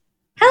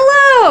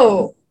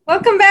Hello!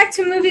 Welcome back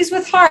to Movies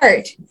with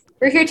Heart.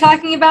 We're here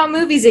talking about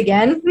movies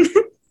again.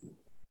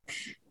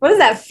 What is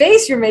that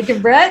face you're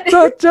making, Brett?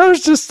 That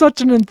was just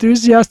such an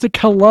enthusiastic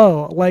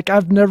hello. Like,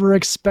 I've never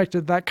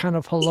expected that kind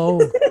of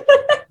hello.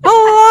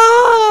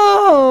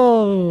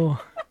 Hello!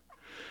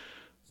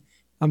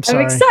 I'm I'm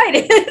sorry.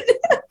 excited.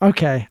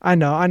 Okay, I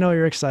know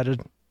you're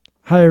excited.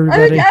 Hi, I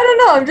everybody. don't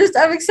know.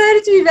 I'm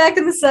excited to be back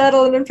in the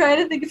saddle, and I'm trying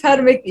to think of how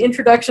to make the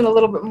introduction a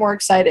little bit more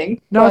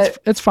exciting. No, But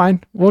it's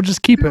fine. We'll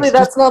just keep really, it.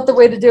 Just that's not the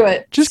way to do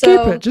it. just keep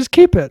it. So, Just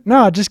keep it.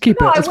 No, just keep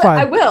no, it. It's I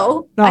fine.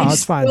 will. I No, it's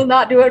just will fine.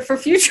 not do it for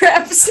future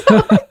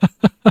episodes.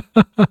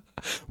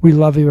 We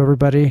love you,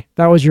 everybody.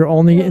 That was your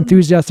only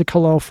enthusiastic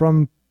hello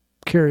from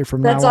Kyrie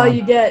from That's now all on.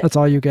 you get. That's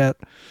all you get.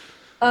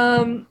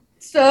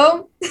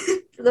 So,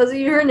 for those of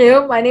you who are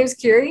new, my name's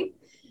Kyrie.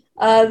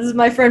 This is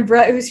my friend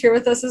Brett, who's here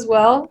with us as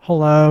well.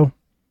 Hello.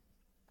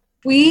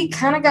 We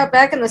kind of got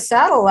back in the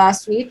saddle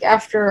last week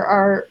after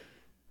our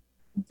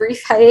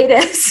brief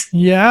hiatus.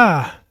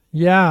 Yeah.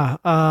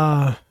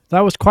 That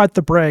was quite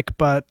the break,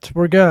 but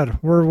we're good.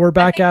 We're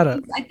back at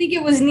it. I think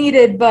it was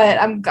needed, but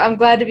I'm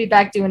glad to be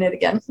back doing it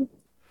again.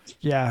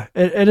 Yeah,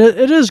 it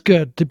is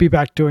good to be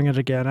back doing it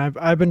again.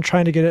 I've been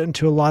trying to get it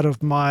into a lot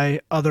of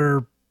my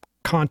other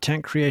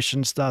content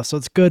creation stuff, so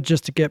it's good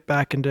just to get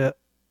back into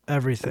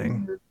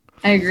everything.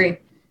 I agree.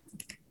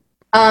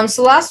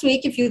 So last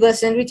week, if you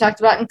listened, we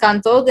talked about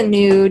Encanto, the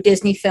new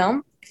Disney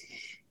film,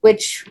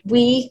 which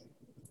we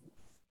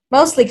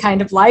mostly kind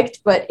of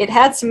liked, but it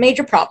had some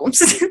major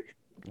problems.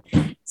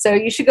 So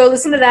you should go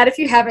listen to that if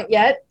you haven't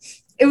yet.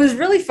 It was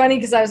really funny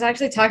because I was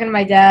actually talking to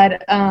my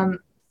dad.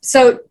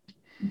 So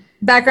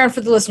background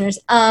for the listeners.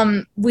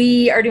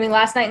 We are doing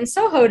Last Night in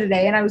Soho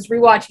today, and I was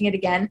rewatching it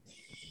again.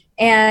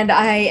 And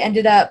I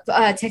ended up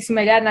texting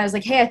my dad, and I was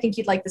like, hey, I think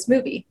you'd like this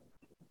movie.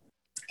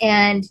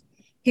 And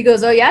he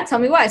goes, oh, yeah, tell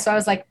me why. So I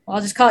was like, well,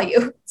 I'll just call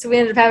you. So we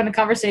ended up having a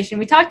conversation.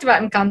 We talked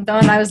about Encanto,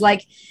 and I was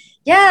like,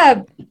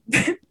 yeah,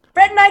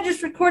 Brett and I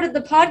just recorded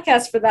the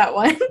podcast for that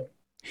one. And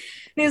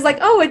he was like,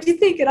 oh, what do you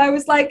think? And I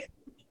was like,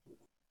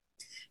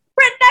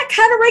 Brett and I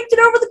kind of raked it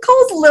over the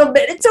coals a little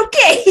bit. It's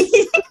okay.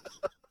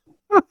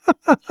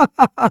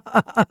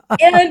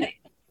 And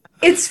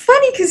it's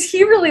funny because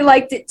he really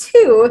liked it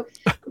too.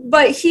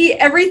 But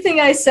everything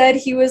I said,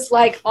 he was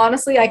like,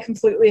 honestly, I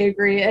completely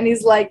agree. And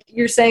he's like,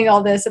 you're saying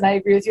all this and I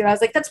agree with you. And I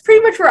was like, that's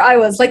pretty much where I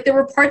was. Like, there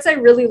were parts I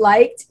really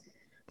liked.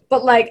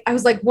 But like, I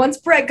was like, once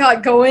Brett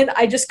got going,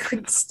 I just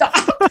couldn't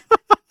stop.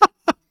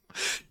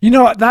 You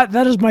know,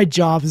 that is my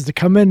job, is to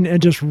come in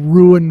and just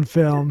ruin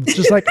films.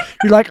 Just like,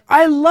 you're like,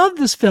 I love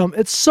this film.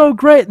 It's so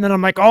great. And then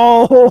I'm like,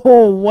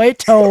 oh, wait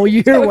till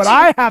you hear what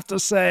I have to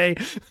say.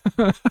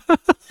 The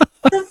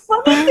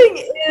funny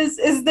thing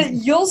is that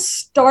you'll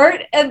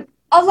start, and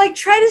I'll like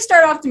try to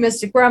start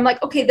optimistic where I'm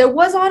like, okay, there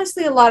was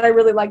honestly a lot I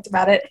really liked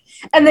about it.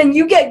 And then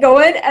you get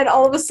going and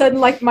all of a sudden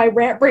like my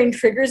rant brain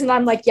triggers and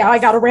I'm like, yeah, I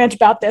got to rant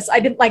about this. I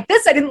didn't like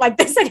this. I didn't like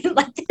this. I didn't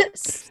like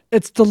this.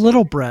 It's the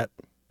little Brett.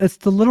 It's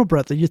the little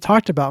Brett that you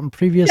talked about in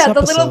previous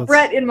episodes. Yeah, the little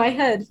Brett in my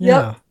head.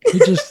 Yeah.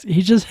 Yep.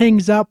 He just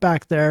hangs out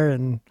back there,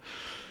 and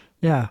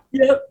yeah.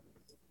 Yep.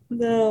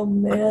 Oh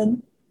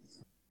man.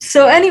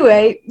 So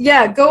anyway,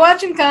 yeah, go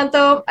watch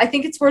Encanto. I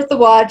think it's worth the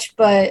watch,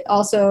 but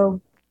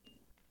also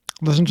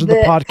Listen to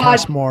the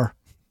podcast more.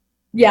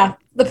 Yeah,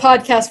 the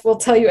podcast will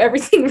tell you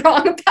everything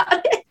wrong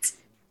about it.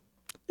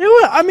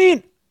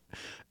 It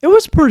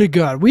was pretty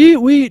good.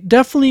 We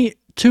definitely,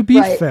 to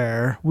be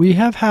fair, we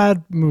have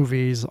had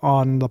movies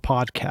on the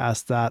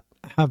podcast that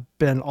have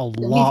been a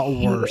lot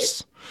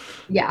worse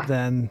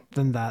than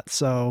that.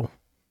 So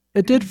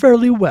it did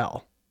fairly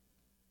well.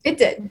 It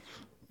did.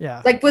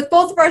 Yeah. Like with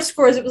both of our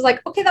scores, it was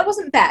like, okay, that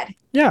wasn't bad.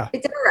 Yeah.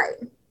 It did all right.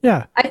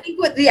 Yeah. I think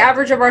what the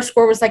average of our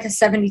score was like a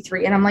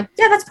 73. And I'm like,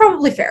 yeah, that's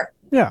probably fair.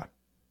 Yeah.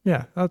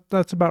 Yeah.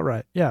 That's about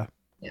right. Yeah.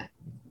 Yeah.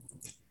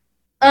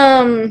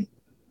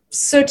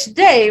 So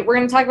today we're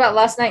going to talk about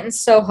Last Night in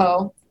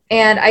Soho.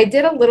 And I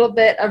did a little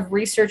bit of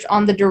research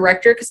on the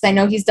director because I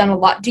know he's done a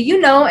lot. Do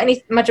you know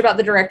much about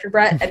the director,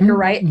 Brett? Edgar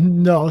Wright?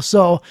 No.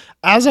 So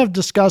as I've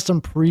discussed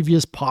on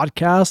previous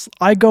podcasts,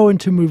 I go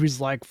into movies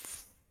like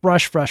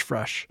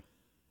fresh.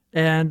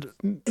 And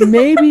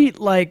maybe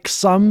like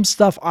some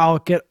stuff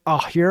I'll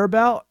hear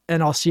about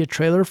and I'll see a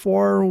trailer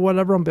for or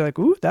whatever. I'll be like,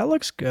 ooh, that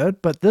looks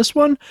good. But this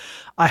one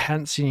I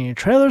hadn't seen any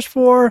trailers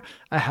for.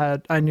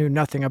 I knew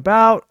nothing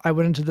about. I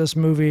went into this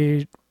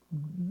movie,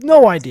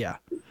 no idea.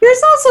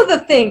 Here's also the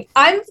thing.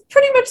 I'm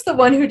pretty much the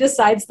one who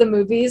decides the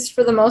movies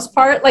for the most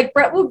part. Like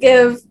Brett will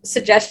give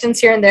suggestions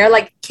here and there.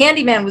 Like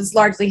Candyman was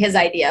largely his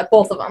idea,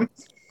 both of them.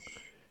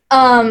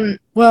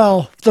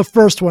 Well, the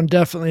first one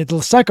definitely.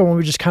 The second one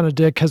we just kind of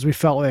did because we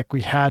felt like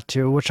we had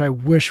to, which I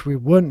wish we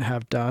wouldn't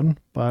have done.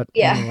 But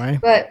yeah, anyway.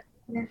 But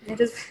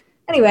it is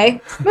anyway.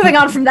 Moving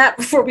on from that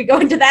before we go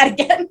into that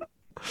again.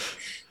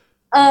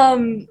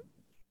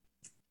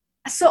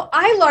 So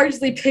I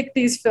largely pick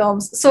these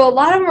films. So a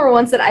lot of them are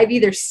ones that I've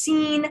either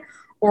seen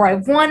or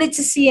I've wanted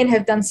to see and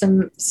have done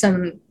some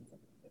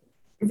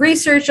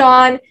research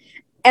on.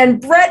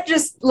 And Brett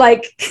just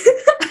like,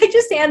 I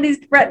just hand these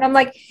to Brett and I'm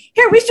like,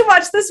 here, we should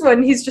watch this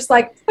one. He's just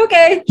like,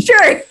 okay,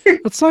 sure.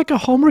 It's like a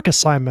homework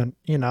assignment,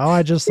 you know.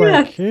 I just Yeah.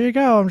 like, here you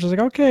go. I'm just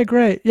like, okay,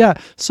 great. Yeah.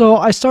 So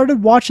I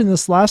started watching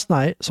this last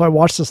night. So I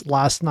watched this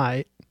last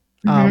night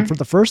for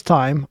the first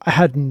time. I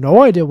had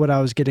no idea what I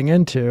was getting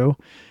into.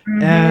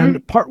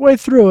 And partway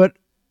through it,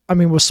 I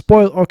mean, with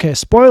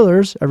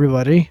spoilers,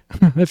 everybody.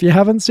 If you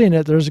haven't seen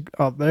it,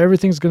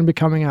 everything's going to be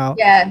coming out.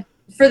 Yeah.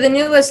 For the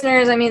new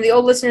listeners, I mean, the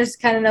old listeners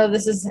kind of know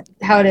this is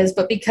how it is,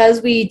 but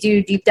because we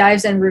do deep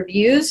dives and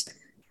reviews,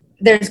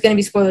 there's going to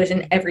be spoilers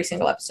in every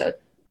single episode.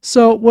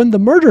 So when the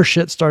murder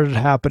shit started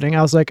happening,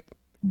 I was like,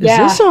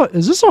 Yeah.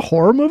 is this a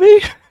horror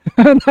movie?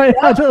 And I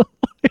had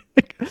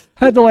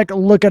to like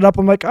look it up.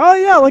 I'm like, oh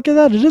yeah, look at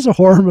that. It is a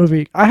horror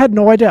movie. I had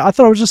no idea. I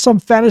thought it was just some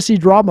fantasy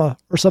drama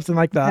or something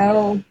like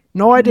that.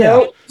 No idea.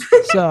 Nope.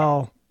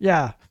 So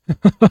yeah.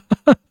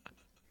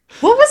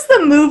 What was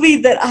the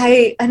movie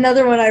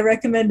another one I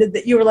recommended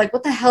that you were like,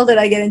 what the hell did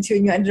I get into?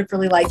 And you ended up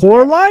really liking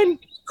Coraline?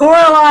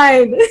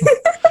 Coraline.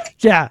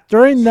 Yeah.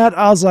 During that,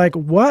 I was like,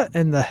 what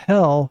in the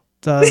hell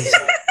does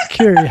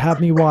Kyrie have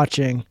me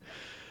watching?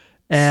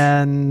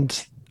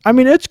 And I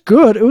mean, it's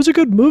good. It was a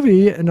good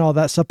movie and all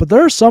that stuff, but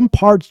there are some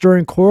parts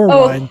during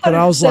Coraline that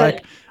I was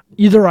like,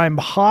 either I'm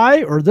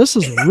high or this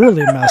is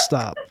really messed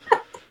up.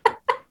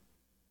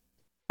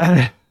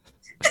 And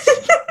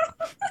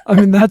I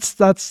mean, that's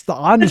the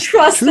honest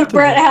trust that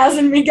Brett has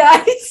in me,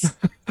 guys.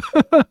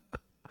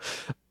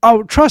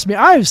 Oh, trust me,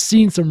 I've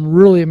seen some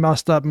really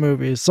messed up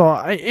movies. So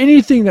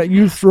anything that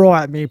you throw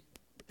at me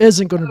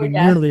isn't going to be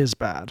nearly as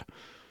bad.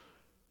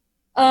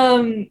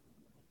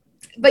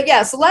 But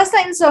yeah, so Last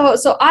Night in Soho.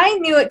 So I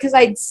knew it because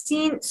I'd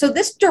seen. So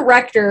this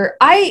director,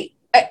 I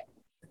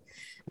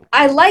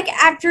like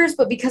actors,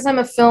 but because I'm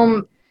a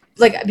cinephile,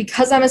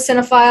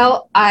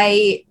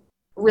 I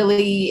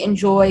really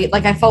enjoy,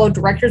 like, I follow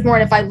directors more,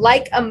 and if I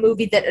like a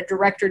movie that a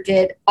director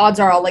did, odds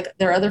are I'll like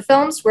their other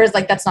films, whereas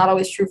like that's not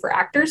always true for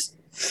actors.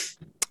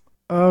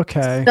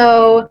 Okay.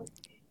 So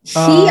he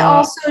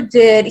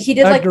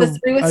did like The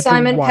Three with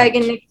Simon Wright. Pegg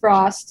and Nick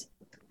Frost.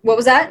 What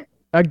was that?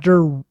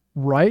 Edgar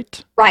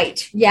Wright?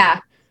 Right, yeah.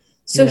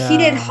 So he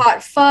did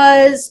Hot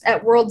Fuzz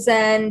at World's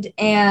End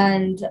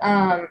and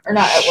or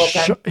not at World's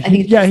End. I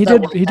think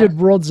he did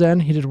World's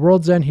End. He did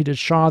World's End. He did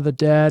Shaun of the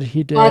Dead.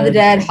 He did Shaun of the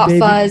Dead, Hot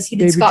Fuzz. He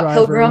did Baby Scott Driver.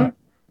 Pilgrim.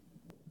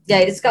 Yeah,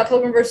 he did Scott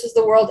Pilgrim versus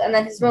the World, and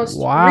then his most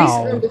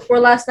recent one before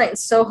Last Night in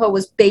Soho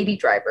was Baby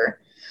Driver.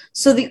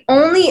 So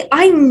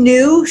I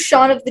knew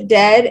Shaun of the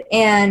Dead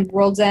and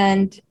World's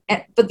End,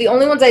 but the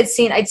only ones I'd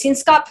seen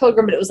Scott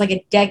Pilgrim, but it was like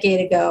a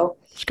decade ago.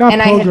 Scott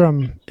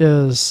Pilgrim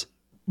is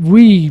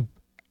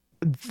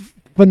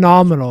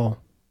phenomenal.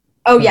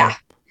 Oh yeah.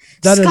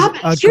 Here's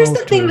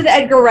the thing with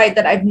Edgar Wright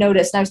that I've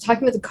noticed, and I was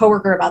talking with a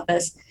coworker about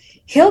this.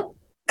 He'll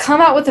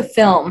come out with a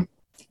film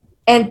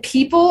and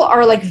people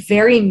are like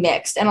very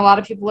mixed, and a lot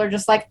of people are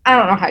just like, I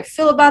don't know how I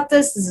feel about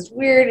this. This is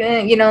weird,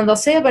 and and they'll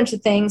say a bunch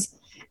of things,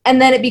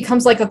 and then it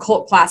becomes like a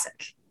cult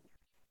classic.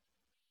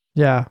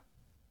 Yeah.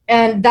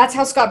 And that's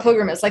how Scott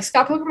Pilgrim is. Like,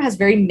 Scott Pilgrim has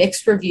very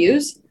mixed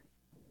reviews,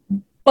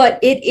 but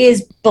it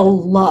is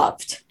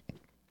beloved.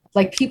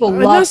 Like, people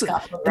love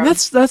Scott Pilgrim. And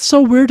that's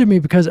so weird to me,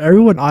 because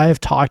everyone I have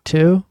talked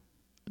to,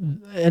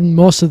 and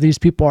most of these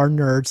people are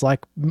nerds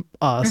like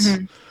us,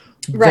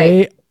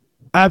 they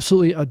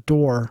absolutely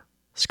adore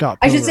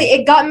Scott Pilgrim. I should say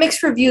it got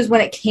mixed reviews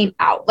when it came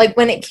out. Like,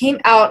 when it came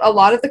out, a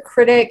lot of the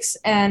critics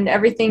and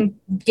everything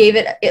gave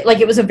it like,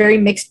 it was a very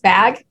mixed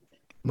bag.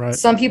 Right.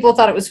 Some people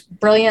thought it was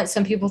brilliant.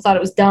 Some people thought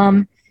it was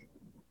dumb.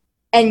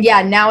 And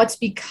yeah, now it's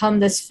become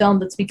this film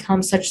that's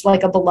become such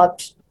like a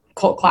beloved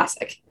cult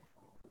classic.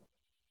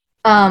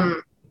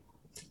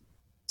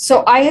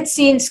 So I had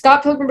seen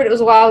Scott Pilgrim, but it was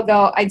a while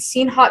ago. I'd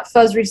seen Hot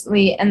Fuzz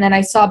recently, and then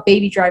I saw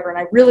Baby Driver, and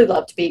I really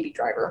loved Baby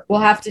Driver.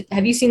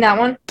 Have you seen that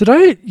one? Did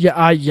I?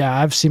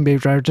 Yeah, I've seen Baby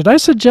Driver. Did I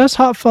suggest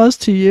Hot Fuzz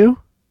to you?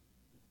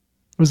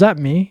 Was that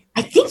me?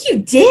 I think you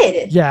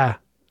did. Yeah.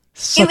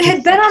 It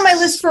had been on my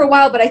list for a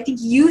while, but I think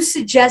you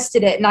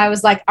suggested it, and I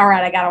was like, all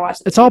right, I gotta watch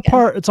this. It's all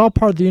part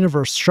of the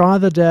universe. Shaun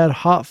of the Dead,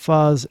 Hot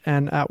Fuzz,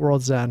 and At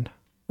World's End.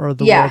 Or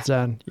the World's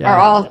End. Yeah. Are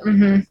all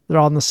they're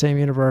all in the same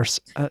universe.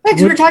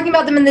 Because we were talking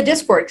about them in the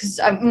Discord, because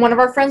one of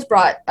our friends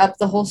brought up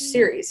the whole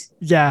series.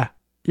 Yeah.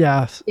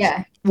 Yeah.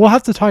 We'll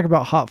have to talk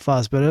about Hot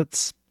Fuzz, but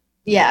it's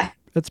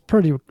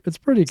pretty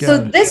good. So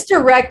this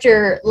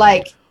director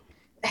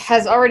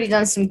has already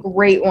done some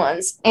great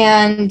ones,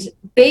 and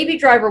Baby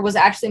Driver was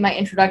actually my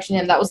introduction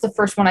to him. That was the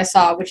first one I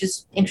saw, which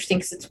is interesting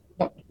because it's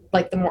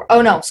like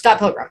Scott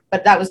Pilgrim,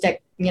 but that was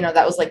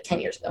that was like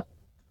 10 years ago.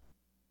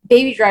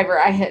 Baby Driver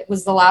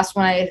was the last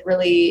one I had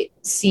really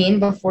seen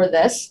before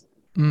this.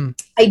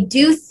 I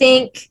do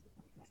think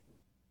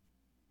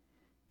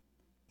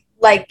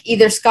like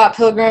either Scott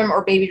Pilgrim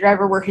or Baby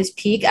Driver were his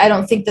peak. I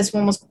don't think this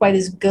one was quite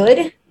as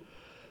good.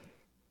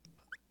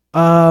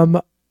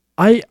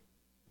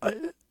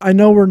 I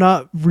know we're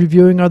not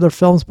reviewing other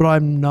films, but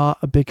I'm not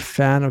a big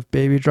fan of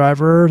Baby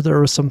Driver. There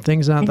were some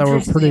things in it that were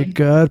pretty Interesting.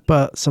 good,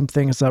 but some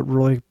things that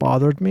really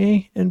bothered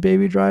me in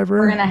Baby We're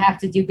Driver. gonna have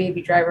to do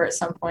Baby Driver at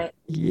some point.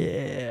 I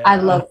Yeah.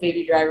 love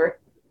Baby Driver.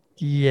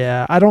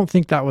 Yeah. I don't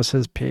think that was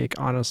his peak,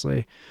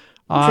 honestly.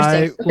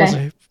 Interesting. I was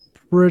Okay. a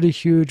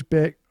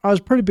I was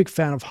a pretty big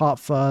fan of Hot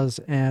Fuzz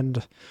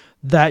and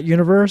that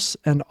universe,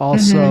 and Mm-hmm.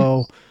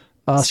 also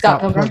Scott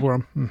Scott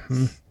Pilgrim.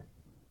 Pilgrim.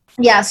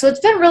 Yeah, so it's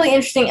been really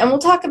interesting, and we'll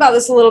talk about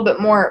this a little bit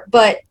more.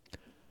 But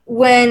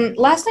when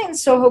Last Night in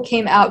Soho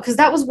came out, because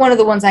that was one of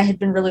the ones I had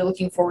been really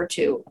looking forward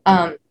to,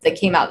 that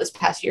came out this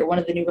past year, one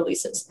of the new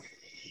releases.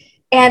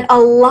 And a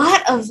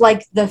lot of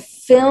like the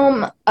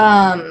film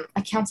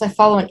accounts I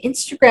follow on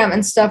Instagram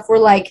and stuff were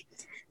like,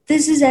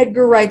 this is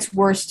Edgar Wright's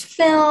worst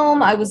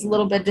film. I was a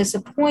little bit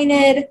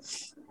disappointed.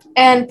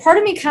 And part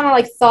of me kind of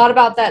like thought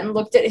about that and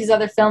looked at his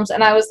other films,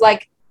 and I was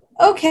like,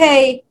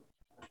 okay,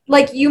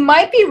 like you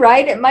might be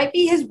right. It might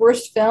be his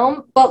worst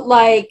film, but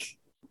like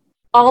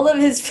all of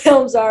his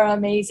films are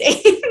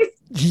amazing.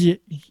 Yeah.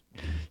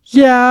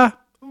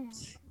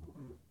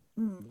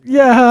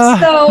 Yeah.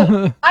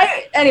 So Yeah.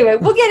 anyway,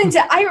 we'll get into.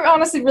 I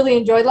honestly really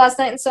enjoyed Last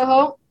Night in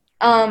Soho,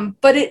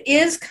 but it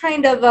is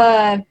kind of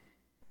a.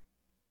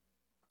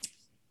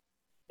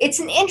 It's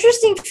an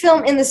interesting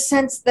film in the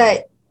sense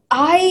that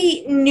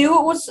I knew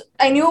it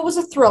was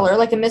a thriller,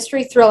 like a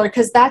mystery thriller,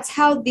 because that's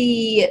how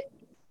the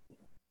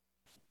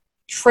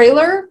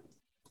trailer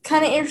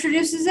kind of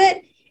introduces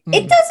it.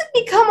 It Mm. doesn't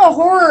become a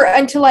horror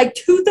until like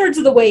 2/3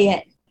 of the way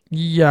in.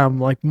 Yeah,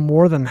 like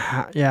more than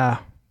yeah.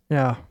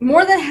 Yeah.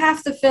 More than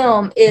half the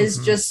film is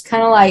Hmm. just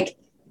kind of like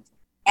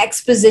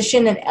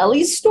exposition and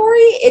Ellie's story.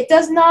 It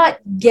does not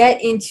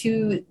get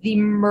into the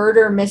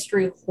murder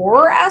mystery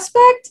horror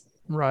aspect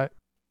Right.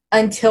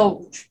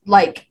 until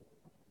like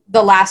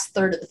the last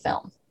third of the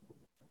film,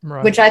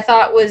 Right. which I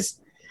thought was,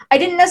 I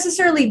didn't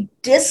necessarily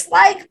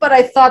dislike, but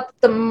I thought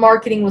the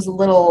marketing was a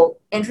little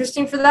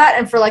interesting for that.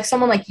 And for like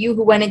someone like you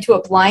who went into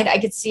it blind, I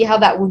could see how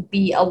that would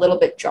be a little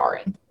bit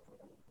jarring.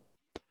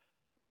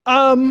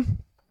 Um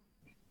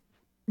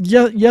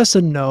yeah, yes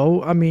and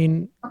no. I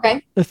mean,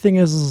 Okay. the thing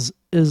is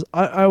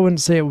I wouldn't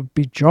say it would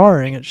be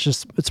jarring.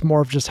 It's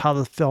more of just how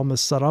the film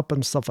is set up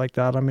and stuff like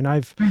that. I mean,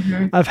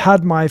 Mm-hmm. I've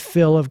had my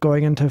fill of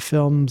going into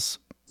films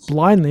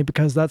blindly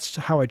because that's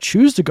how I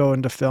choose to go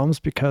into films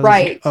because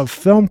Right. of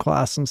film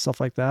class and stuff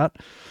like that.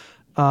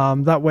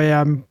 That way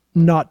I'm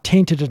not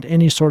tainted in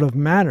any sort of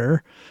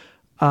manner.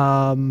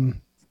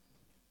 Um,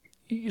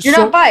 You're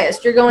not so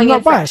biased. You're I'm going in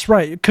not biased, fresh.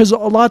 right? Because a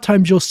lot of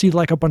times you'll see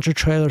like a bunch of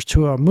trailers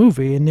to a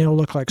movie and they'll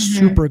look like Mm-hmm.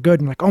 super good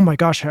and like, oh my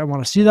gosh, I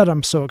want to see that.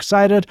 I'm so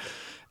excited.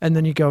 And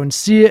then you go and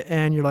see it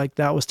and you're like,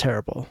 that was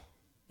terrible,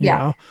 you Yeah.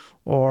 know,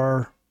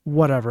 or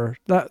whatever.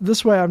 That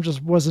this way I'm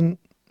just wasn't,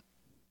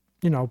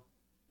 you know,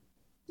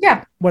 Yeah. No,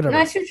 I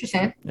whatever. see what you're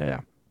saying. Yeah, yeah.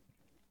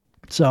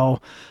 So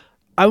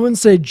I wouldn't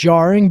say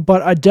jarring,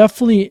 but I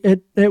definitely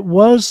it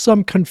was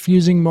some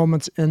confusing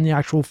moments in the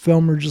actual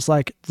film. Where just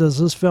like, does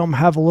this film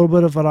have a little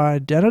bit of an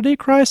identity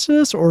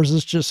crisis, or is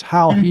this just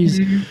how he's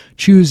Mm-hmm.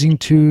 choosing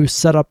to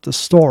set up the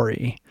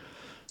story?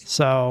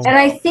 So And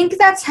I think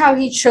that's how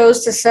he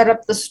chose to set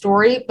up the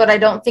story, but I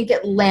don't think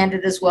it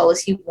landed as well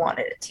as he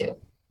wanted it to.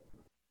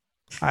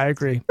 I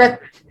agree. Brett,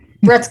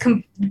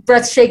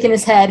 Brett's shaking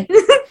his head.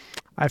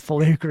 I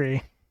fully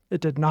agree.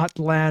 It did not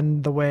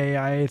land the way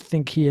I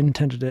think he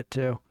intended it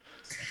to.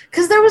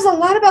 Because there was a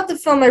lot about the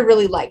film I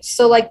really liked.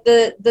 So like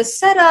the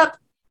setup,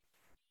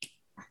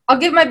 I'll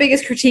give my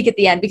biggest critique at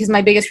the end because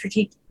my biggest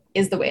critique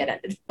is the way it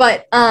ended.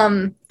 But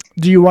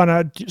Do you want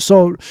to?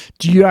 So,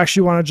 do you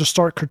actually want to just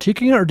start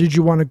critiquing it, or did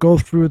you want to go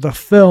through the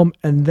film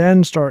and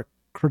then start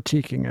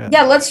critiquing it?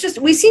 yeah,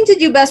 we seem to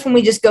do best when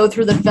we just go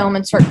through the film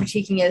and start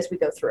critiquing it as we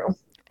go through.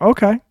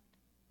 Okay.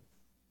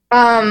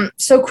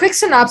 So quick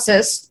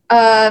synopsis.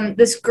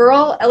 This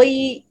girl,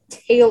 Ellie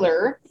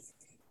Taylor,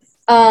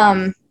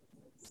 um,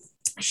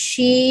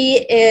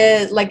 she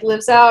is like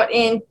lives out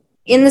in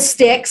the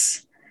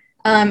sticks,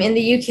 in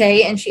the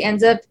UK, and she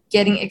ends up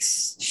getting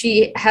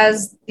she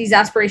has these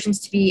aspirations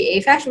to be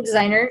a fashion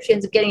designer. She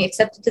ends up getting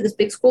accepted to this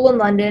big school in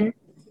London.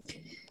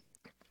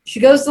 She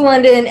goes to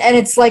London, and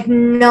it's like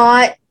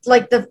not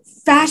like the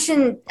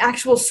fashion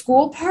actual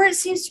school part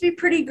seems to be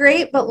pretty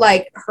great, but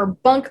like her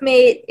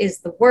bunkmate is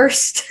the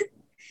worst.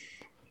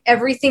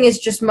 Everything is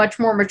just much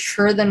more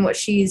mature than what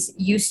she's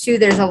used to.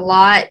 There's a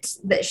lot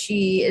that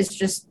she is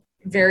just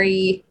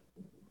very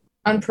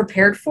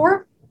unprepared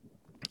for.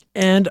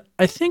 And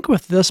I think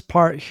with this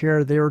part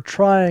here, they were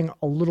trying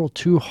a little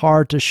too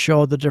hard to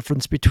show the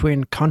difference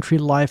between country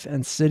life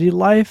and city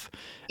life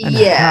and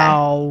Yeah.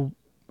 how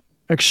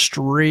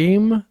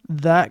extreme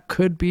that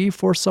could be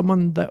for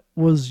someone that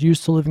was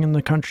used to living in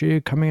the country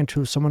coming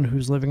into someone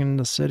who's living in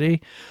the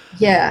city.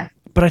 Yeah.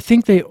 But I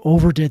think they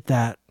overdid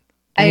that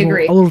I a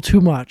agree. little too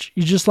much.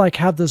 You just like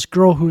have this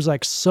girl who's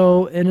like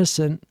so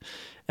innocent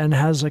and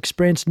has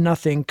experienced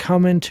nothing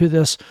come into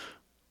this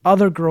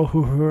other girl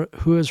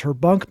who is her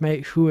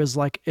bunkmate, who is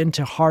like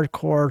into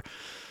hardcore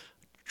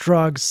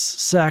drugs,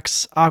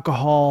 sex,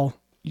 alcohol,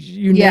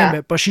 you name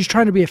it. But she's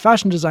trying to be a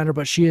fashion designer,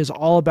 but she is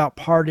all about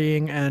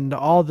partying and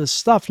all this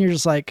stuff. And you're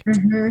just like,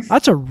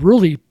 that's a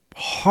really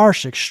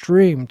harsh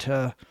extreme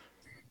to.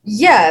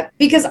 Yeah,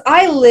 because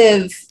I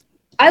live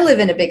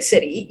in a big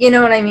city, you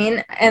know what I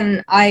mean?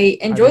 And I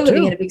enjoy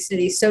living in a big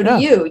city. So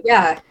do you.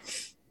 Yeah.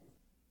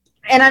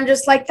 And I'm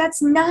just like,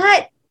 that's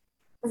not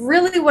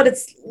really what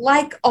it's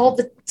like all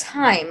the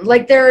time.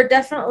 Like, there are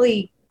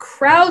definitely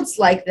crowds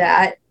like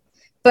that,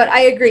 but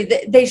I agree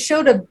that they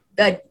showed a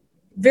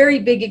very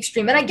big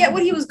extreme. And I get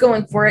what he was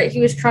going for. It. He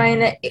was trying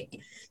to,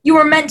 you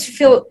were meant to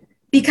feel,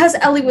 because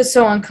Ellie was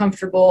so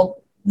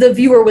uncomfortable, the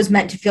viewer was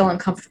meant to feel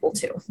uncomfortable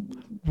too.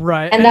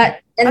 Right. And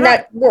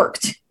that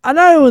worked. And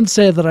I wouldn't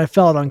say that I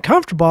felt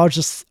uncomfortable. It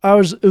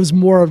was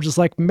more of just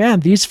like,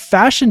 man, these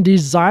fashion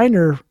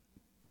designer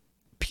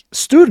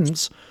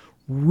students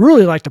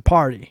really like to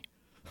party.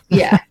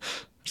 Yeah.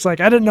 It's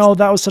like, I didn't know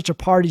that was such a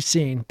party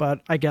scene,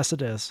 but I guess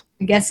it is.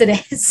 I guess it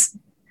is.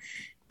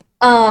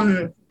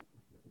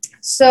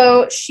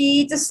 So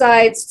she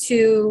decides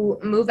to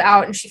move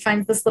out, and she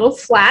finds this little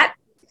flat,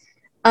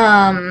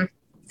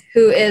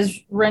 who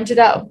is rented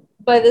out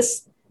by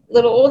this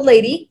little old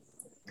lady.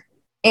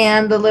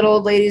 And the little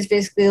old lady is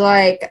basically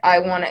like, I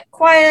want it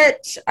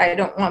quiet. I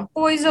don't want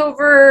boys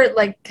over,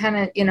 like, kind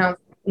of,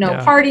 no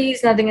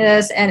parties, nothing of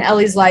this. And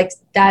Ellie's like,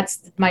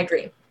 that's my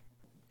dream.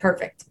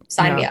 Perfect.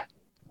 Sign me up.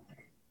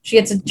 She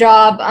gets a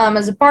job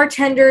as a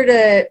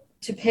bartender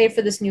to pay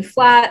for this new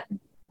flat.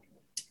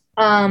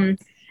 And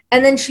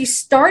then she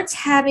starts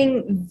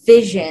having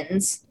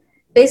visions.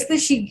 Basically,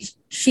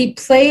 she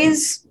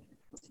plays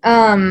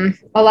a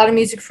lot of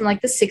music from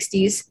like the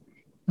 60s.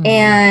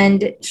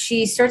 And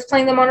she starts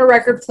playing them on a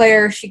record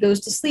player. She goes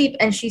to sleep,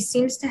 and she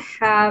seems to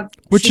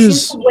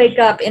wake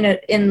up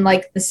in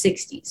like the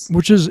 60s,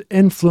 which is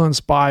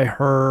influenced by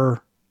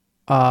her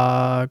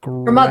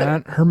mother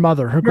and her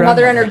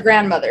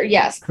grandmother.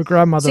 Yes, her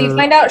grandmother. So you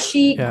find out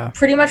she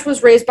pretty much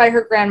was raised by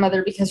her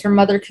grandmother, because her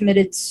mother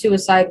committed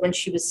suicide when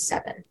she was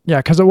 7. Yeah,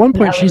 because at one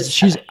point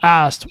she's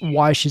asked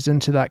why she's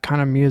into that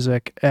kind of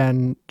music,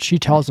 and she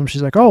tells him,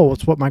 she's like, oh,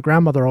 it's what my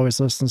grandmother always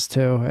listens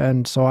to,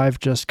 and so I've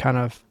just kind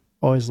of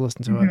always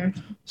listened to it.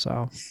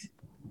 So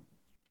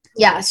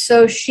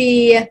so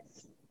she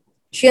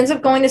ends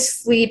up going to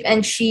sleep,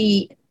 and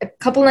she a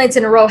couple nights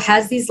in a row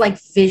has these like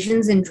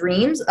visions and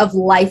dreams of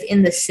life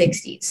in the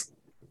 60s.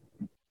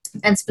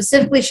 And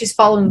specifically, she's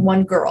following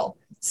one girl,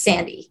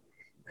 Sandy,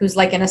 who's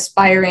like an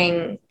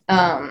aspiring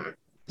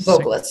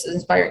vocalist, an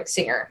aspiring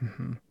singer.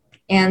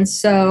 And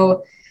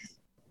so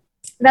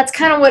that's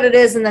kind of what it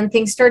is. And then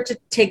things start to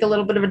take a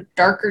little bit of a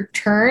darker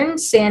turn.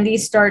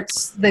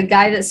 The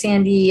guy that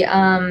Sandy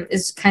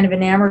is kind of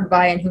enamored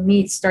by and who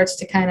meets, starts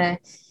to kind of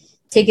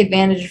take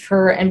advantage of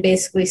her and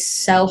basically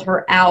sell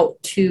her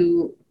out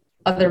to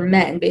other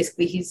men.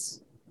 Basically, he's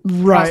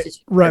right.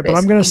 But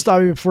I'm going to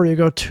stop you before you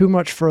go too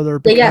much further,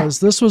 because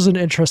this was an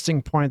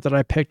interesting point that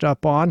I picked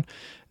up on.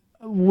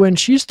 When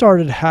she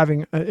started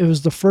having, it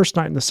was the first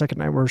night and the second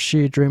night where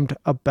she dreamed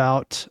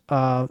about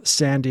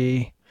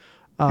Sandy,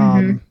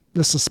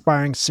 this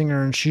aspiring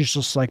singer, and she's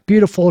just like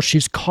beautiful.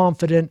 She's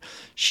confident.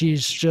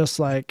 She's just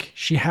like,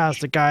 she has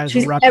the guys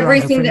wrapped around her finger.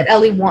 She's everything that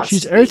Ellie wants.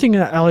 She's everything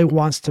that Ellie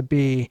wants to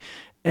be,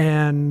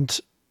 and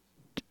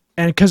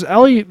because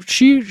Ellie,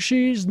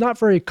 she's not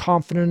very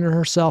confident in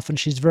herself, and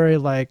she's very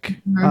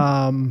like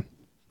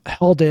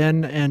held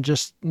in and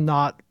just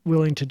not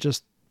willing to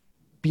just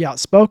be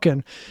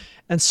outspoken.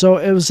 And so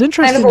it was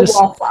interesting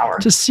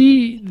to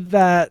see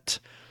that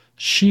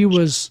she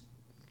was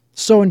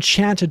so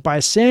enchanted by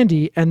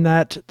Sandy, and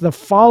that the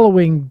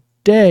following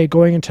day,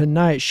 going into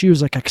night, she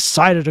was like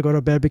excited to go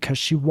to bed because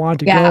she wanted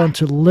to go and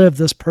to live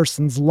this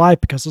person's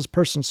life, because this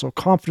person's so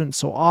confident,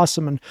 so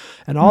awesome,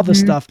 and all this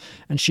stuff.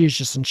 And she's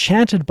just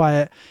enchanted by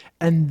it.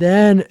 And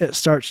then it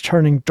starts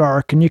turning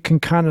dark, and you can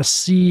kind of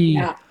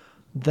see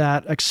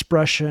that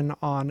expression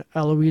on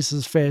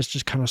Eloise's face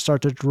just kind of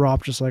start to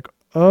drop, just like,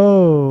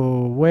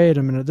 oh, wait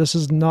a minute, this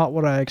is not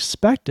what I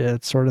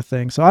expected, sort of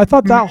thing. So I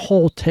thought that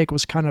whole take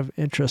was kind of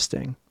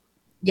interesting.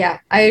 Yeah,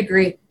 I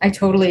agree. I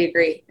totally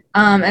agree.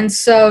 And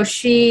so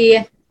let's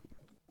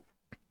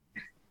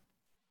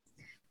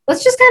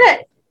just kind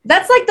of,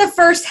 that's like the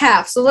first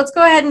half. So let's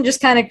go ahead and just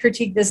kind of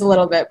critique this a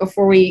little bit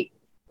before we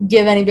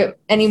give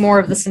any more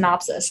of the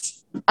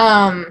synopsis.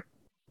 I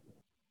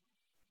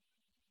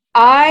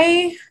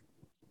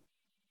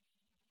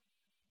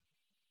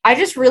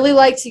just really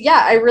liked,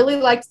 I really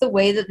liked the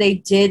way that they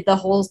did the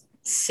whole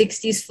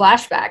 60s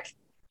flashback.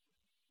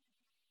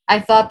 I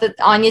thought that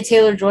Anya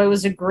Taylor-Joy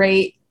was a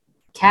great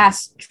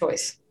cast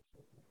choice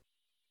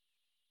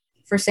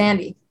for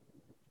Sandy.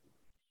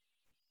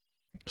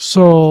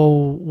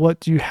 So what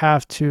do you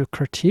have to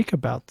critique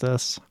about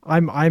this?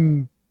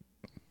 I'm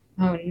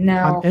oh no,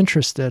 I'm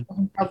interested.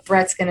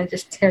 Brett's gonna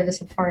just tear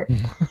this apart.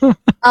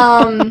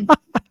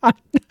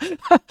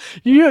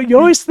 You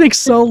always think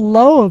so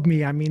low of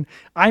me. I mean,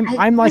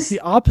 I'm like the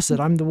opposite.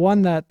 I'm the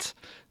one that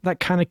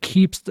kind of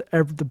keeps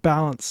the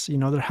balance. You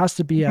know, there has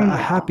to be a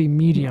happy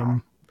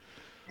medium.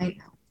 I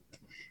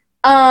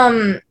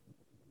know.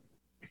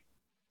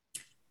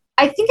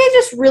 I think I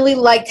just really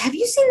liked. Have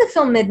you seen the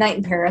film Midnight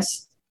in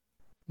Paris?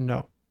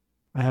 No,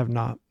 I have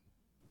not.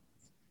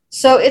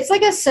 So it's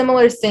like a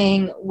similar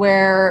thing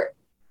where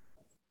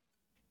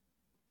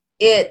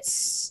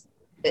it's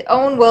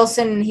Owen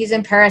Wilson, and he's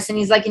in Paris, and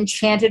he's like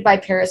enchanted by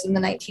Paris in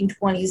the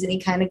 1920s, and he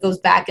kind of goes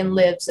back and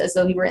lives as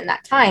though he were in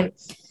that time.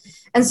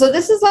 And so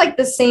this is like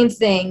the same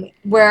thing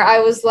where I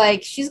was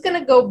like, she's going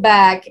to go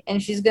back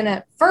and she's going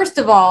to, first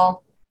of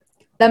all,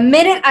 the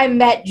minute I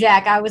met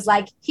Jack, I was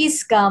like, he's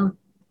scum.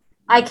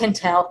 I can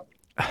tell.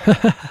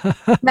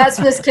 Matt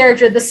Smith's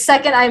character, the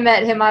second I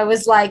met him, I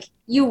was like,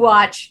 you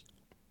watch.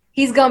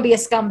 He's going to be a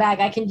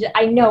scumbag.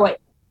 I know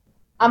it.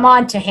 I'm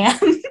on to him.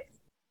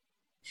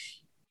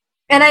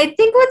 And I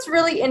think what's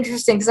really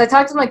interesting, because I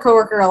talked to my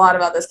coworker a lot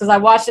about this, because I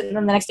watched it, and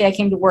then the next day I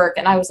came to work,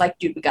 and I was like,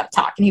 dude, we got to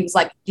talk. And he was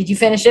like, did you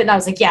finish it? And I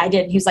was like, yeah, I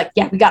did. And he was like,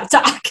 yeah, we got to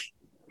talk.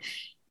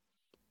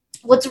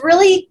 What's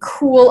really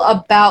cool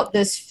about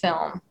this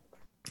film,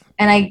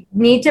 and I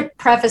need to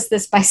preface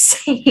this by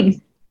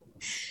saying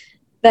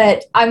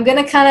that I'm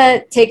going to kind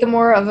of take a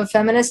more of a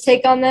feminist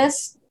take on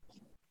this.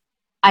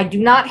 I do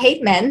not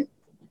hate men.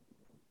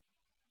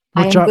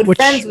 I am good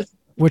friends with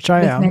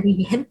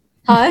many men.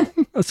 Huh?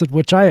 I said,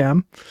 which I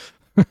am.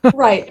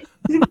 Right.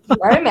 You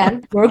are a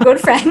man. We're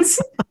good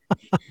friends.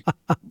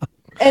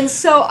 And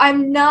so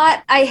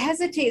I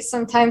hesitate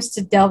sometimes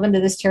to delve into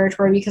this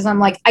territory because I'm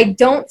like, I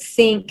don't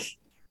think,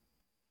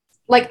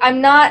 like,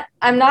 I'm not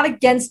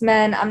against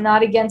men. I'm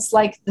not against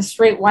like the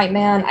straight white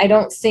man. I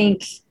don't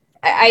think,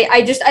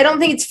 I don't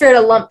think it's fair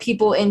to lump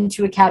people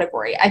into a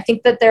category. I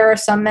think that there are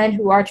some men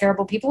who are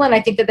terrible people, and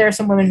I think that there are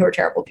some women who are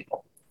terrible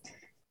people.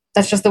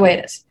 That's just the way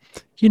it is.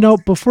 You know,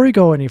 before you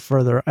go any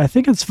further, I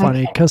think it's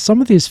funny because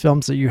some of these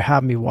films that you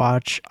have me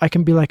watch, I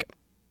can be like,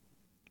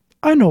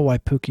 I know why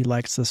Pookie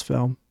likes this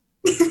film.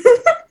 For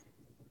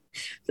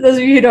those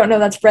of you who don't know,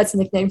 that's Brett's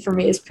nickname for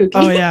me is Pookie.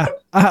 Oh yeah,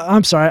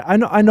 I'm sorry.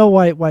 I know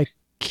why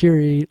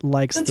Kyrie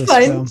likes this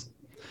film.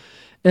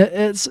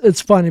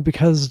 It's funny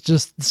because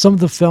just some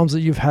of the films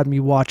that you've had me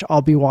watch,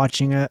 I'll be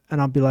watching it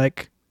and I'll be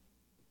like,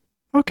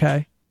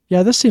 okay,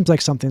 yeah, this seems like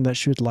something that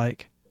she would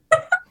like.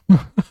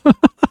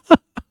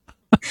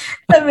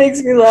 That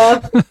makes me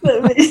laugh.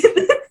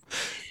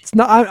 It's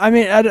not. I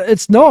mean,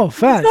 it's no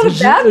offense.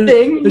 It's not a bad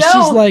thing. It's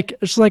just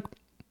like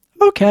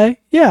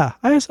okay, yeah,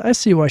 I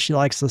see why she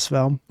likes this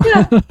film.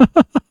 Yeah.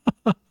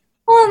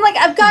 Well, and like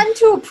I've gotten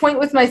to a point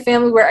with my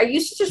family where I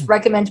used to just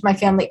recommend to my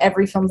family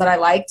every film that I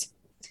liked,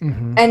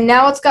 and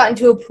now it's gotten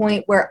to a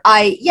point where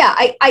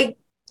I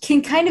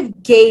can kind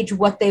of gauge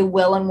what they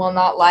will and will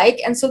not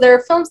like. And so there are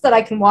films that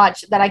I can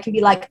watch that I can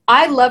be like,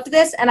 I loved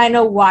this and I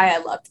know why I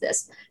loved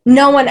this.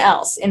 No one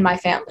else in my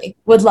family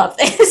would love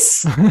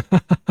this.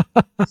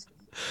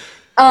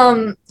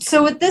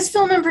 So with this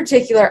film in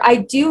particular, I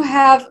do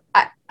have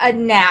a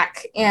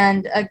knack,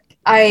 and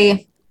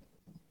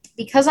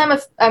because I'm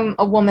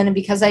a woman, and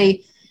because I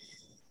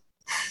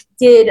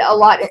did a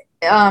lot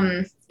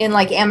in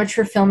like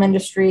amateur film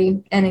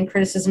industry and in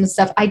criticism and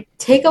stuff, I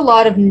take a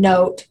lot of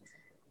note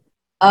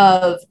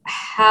of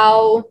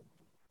how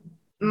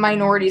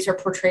minorities are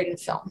portrayed in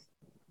film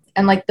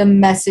and like the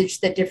message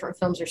that different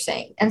films are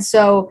saying. And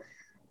so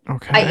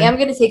I am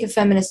going to take a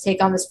feminist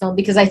take on this film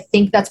because I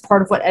think that's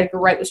part of what Edgar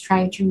Wright was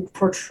trying to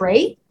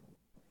portray.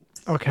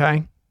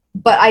 Okay.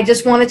 But I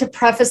just wanted to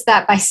preface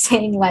that by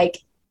saying,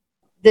 like,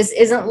 this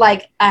isn't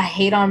like a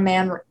hate on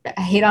men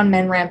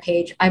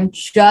rampage. I'm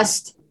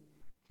just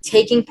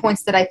taking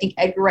points that I think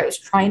Edgar Wright was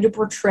trying to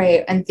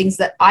portray, and things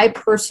that I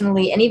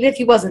personally, and even if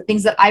he wasn't,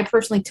 things that I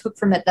personally took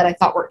from it that I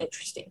thought were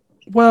interesting.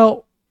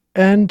 Well,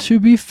 and to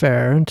be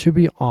fair and to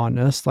be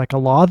honest, like a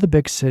lot of the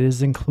big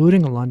cities,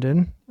 including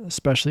London,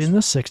 especially in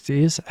the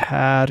 60s,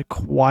 had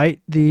quite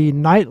the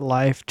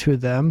nightlife to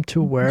them,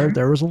 to where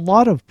there was a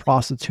lot of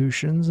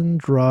prostitutions and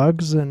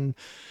drugs and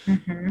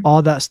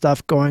all that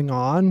stuff going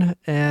on.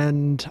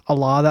 And a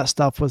lot of that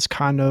stuff was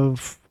kind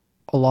of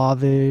a lot of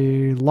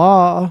the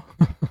law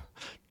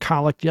kind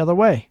of like the other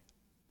way.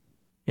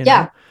 You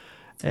know?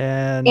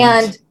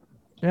 And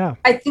yeah,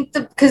 I think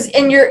because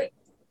you're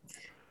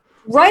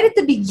right at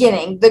the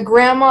beginning, the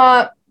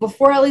grandma,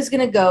 before Ellie's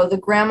going to go, the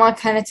grandma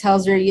kind of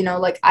tells her, you know,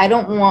 like, I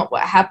don't want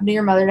what happened to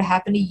your mother to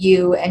happen to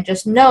you. And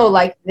just know,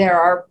 like, there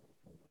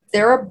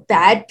are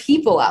bad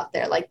people out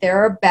there. Like,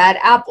 there are bad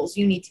apples.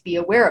 You need to be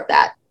aware of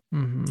that.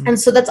 And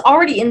so that's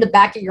already in the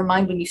back of your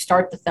mind when you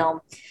start the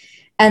film.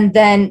 And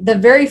then the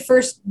very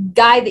first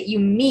guy that you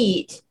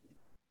meet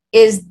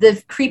is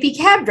the creepy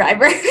cab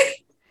driver.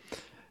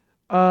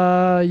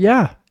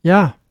 Yeah.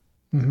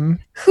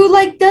 Who,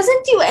 like,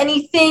 doesn't do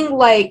anything,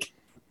 like,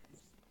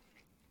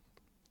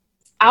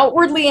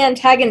 outwardly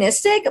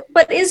antagonistic,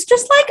 but is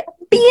just, like,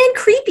 being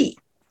creepy.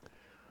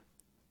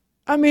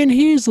 I mean,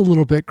 he's a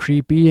little bit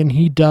creepy, and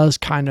he does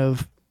kind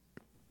of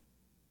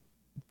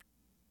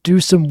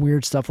do some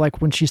weird stuff,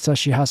 like when she says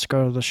she has to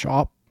go to the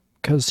shop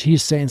because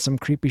he's saying some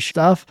creepy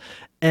stuff,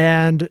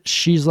 and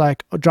she's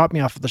like, oh, drop me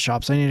off at the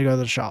shops, I need to go to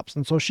the shops.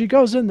 And so she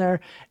goes in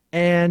there,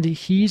 and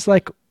he's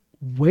like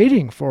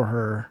waiting for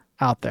her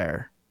out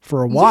there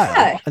for a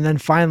while, and then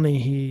finally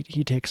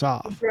he takes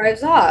off. He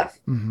drives off.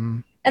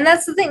 And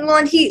that's the thing. Well,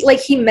 and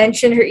he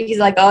mentioned her. He's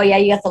like, "Oh yeah,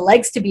 you got the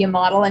legs to be a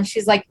model," and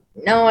she's like,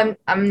 "No,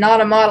 I'm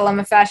not a model. I'm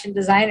a fashion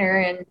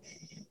designer."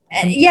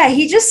 And yeah,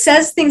 he just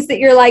says things that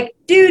you're like,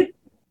 "Dude,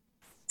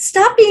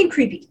 stop being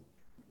creepy.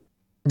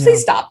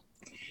 Please stop."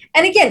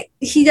 And again,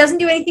 he doesn't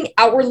do anything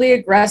outwardly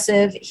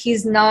aggressive.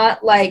 He's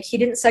not like, he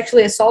didn't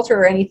sexually assault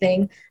her or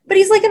anything, but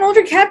he's like an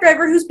older cab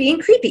driver who's being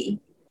creepy.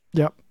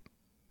 Yep.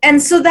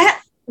 And so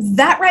that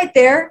right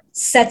there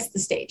sets the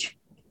stage.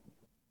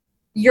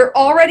 You're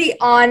already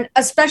on,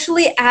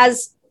 especially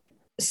as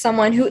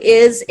someone who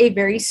is a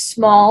very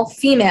small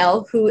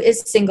female who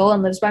is single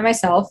and lives by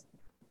myself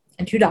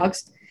and 2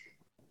 dogs,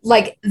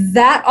 like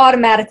that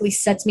automatically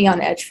sets me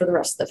on edge for the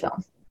rest of the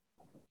film.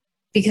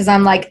 Because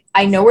I'm like,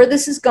 I know where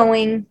this is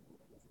going.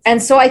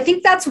 And so I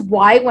think that's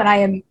why when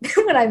I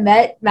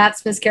met Matt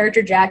Smith's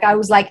character, Jack, I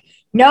was like,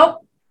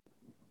 nope,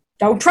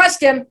 don't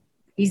trust him.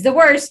 He's the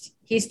worst.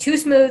 He's too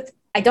smooth.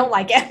 I don't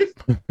like him.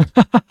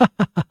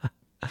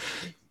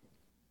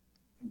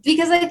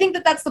 Because I think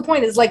that that's the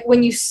point, is like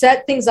when you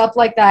set things up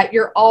like that,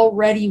 you're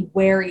already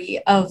wary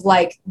of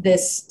like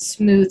this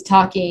smooth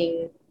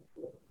talking,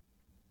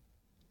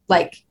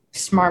 like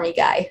smarmy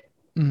guy,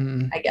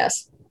 I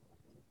guess.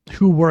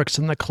 Who works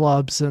in the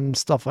clubs and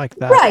stuff like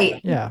that.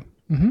 Right. Yeah.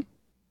 Mm-hmm.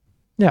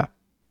 Yeah.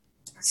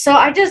 So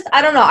I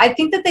don't know. I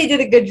think that he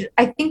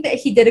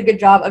did a good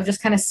job of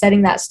just kind of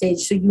setting that stage.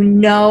 So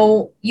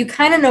you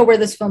kind of know where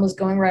this film is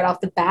going right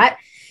off the bat.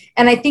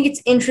 And I think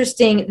it's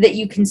interesting that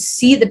you can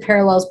see the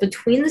parallels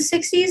between the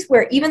 60s,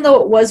 where even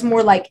though it was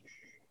more like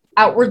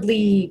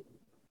outwardly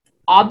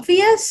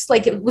obvious,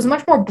 like it was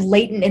much more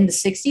blatant in the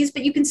 60s,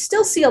 but you can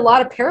still see a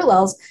lot of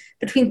parallels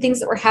between things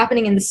that were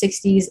happening in the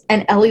 60s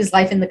and Ellie's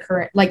life in the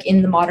current, like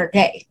in the modern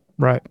day.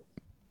 Right.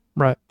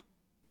 Right.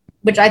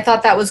 Which I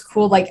thought that was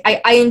cool. Like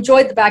I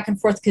enjoyed the back and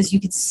forth because you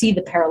could see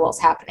the parallels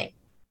happening.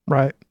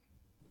 Right.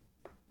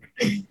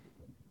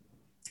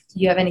 Do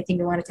you have anything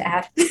you wanted to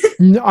add?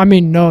 I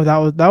mean, no,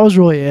 that was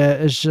really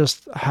it. It's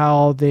just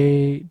how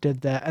they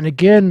did that. And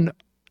again,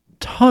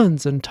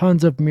 tons and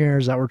tons of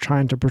mirrors that were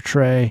trying to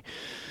portray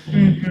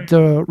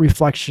the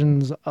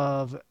reflections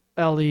of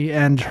Ellie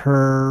and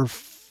her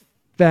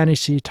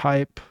fantasy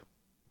type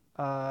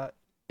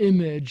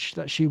image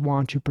that she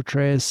wanted to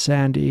portray as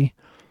Sandy.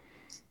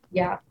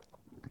 Yeah.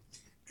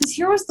 Because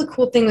here was the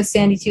cool thing with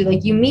Sandy too.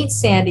 Like you meet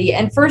Sandy,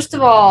 and first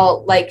of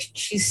all, like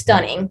she's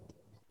stunning.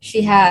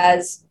 She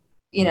has,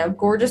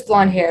 gorgeous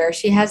blonde hair.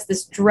 She has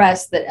this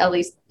dress that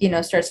Ellie,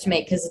 starts to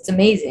make because it's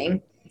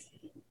amazing.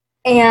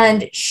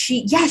 And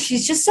she's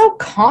just so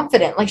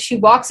confident. Like she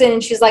walks in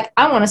and she's like,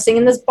 I want to sing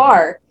in this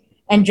bar.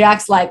 And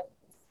Jack's like,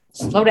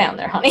 slow down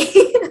there, honey.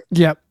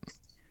 Yep.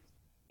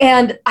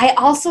 And I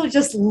also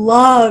just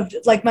loved,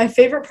 like my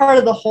favorite part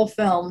of the whole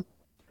film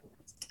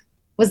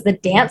was the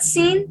dance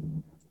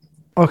scene.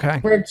 Okay.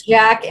 Where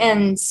Jack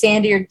and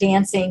Sandy are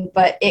dancing,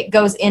 but it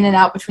goes in and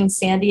out between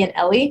Sandy and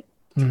Ellie.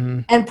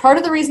 Mm-hmm. And part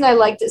of the reason I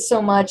liked it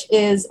so much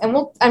is, and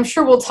I'm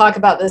sure we'll talk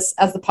about this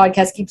as the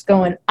podcast keeps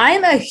going,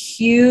 I'm a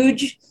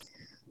huge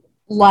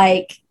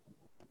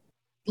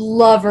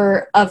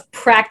lover of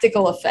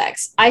practical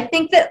effects. I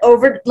think that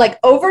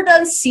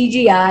overdone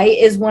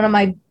CGI is one of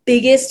my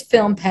biggest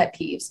film pet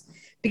peeves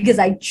because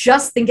I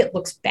just think it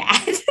looks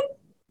bad.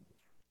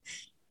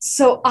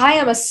 So I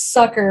am a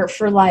sucker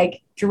for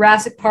like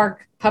Jurassic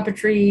Park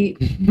puppetry,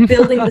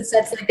 building the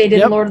sets like they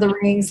did in Lord of the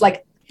Rings.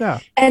 Yeah.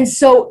 And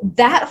so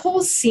that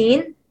whole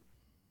scene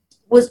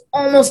was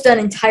almost done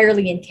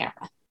entirely in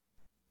camera.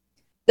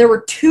 There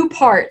were 2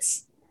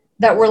 parts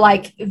that were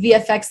like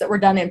VFX that were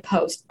done in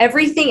post.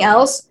 Everything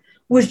else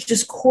was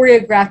just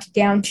choreographed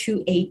down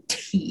to a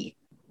T,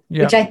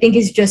 which I think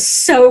is just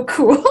so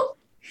cool.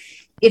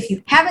 If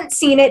you haven't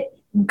seen it,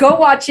 go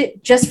watch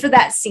it just for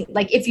that scene.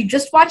 Like if you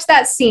just watch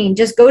that scene,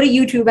 just go to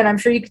YouTube and I'm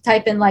sure you could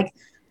type in like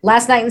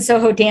Last Night in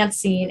Soho dance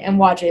scene and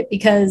watch it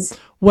because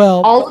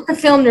all of the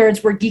film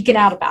nerds were geeking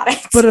out about it.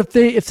 But if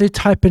they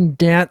type in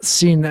dance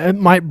scene, it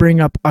might bring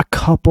up a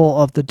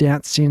couple of the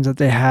dance scenes that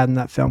they had in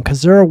that film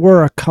because there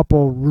were a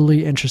couple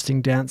really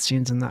interesting dance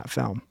scenes in that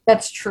film.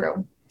 That's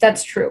true.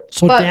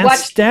 So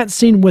dance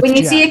scene with when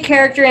you Jack. See a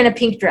character in a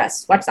pink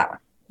dress, watch that one.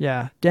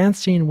 Yeah, dance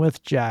scene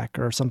with Jack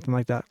or something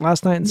like that.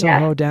 Last Night in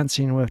Soho, dance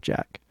scene with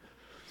Jack.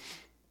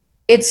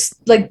 It's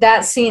like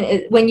that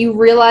scene, when you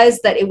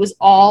realize that it was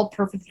all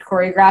perfectly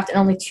choreographed and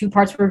only 2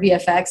 parts were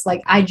VFX,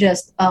 like I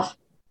just,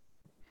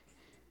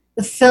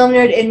 the film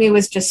nerd in me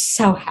was just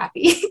so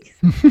happy.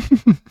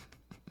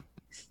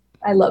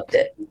 I loved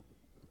it.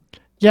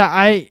 Yeah,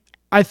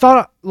 I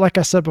thought, like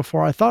I said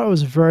before, I thought it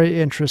was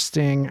very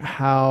interesting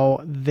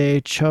how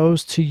they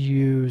chose to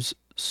use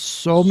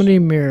so many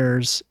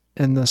mirrors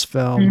in this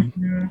film.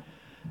 Mm-hmm.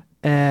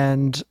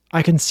 And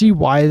I can see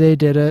why they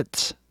did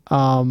it.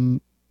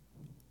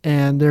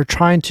 And they're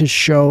trying to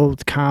show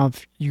kind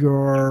of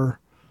your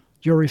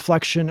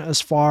reflection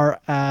as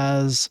far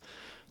as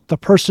the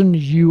person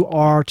you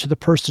are to the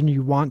person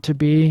you want to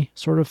be,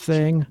 sort of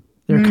thing.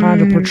 They're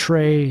kind of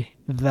portray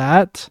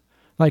that,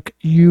 like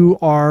you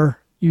are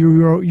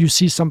you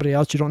see somebody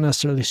else. You don't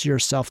necessarily see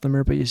yourself in the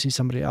mirror, but you see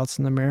somebody else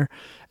in the mirror,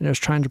 and it was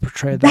trying to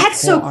portray that. That's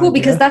so cool idea.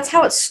 Because that's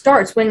how it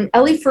starts. When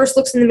Ellie first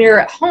looks in the mirror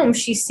at home,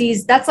 she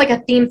sees, that's like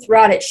a theme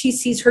throughout it. She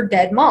sees her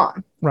dead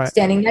mom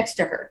standing next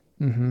to her.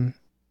 Mm-hmm.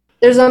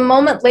 There's a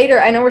moment later,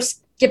 I know we're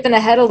skipping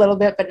ahead a little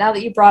bit, but now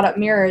that you brought up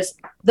mirrors,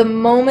 the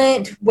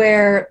moment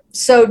where,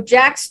 so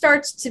Jack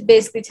starts to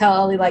basically tell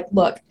Ellie, like,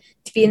 look,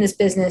 to be in this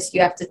business,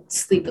 you have to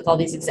sleep with all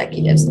these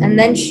executives. And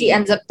then she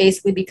ends up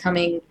basically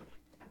becoming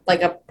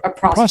like a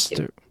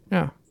prostitute.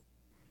 Yeah.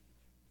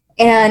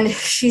 And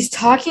she's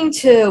talking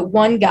to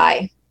one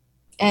guy,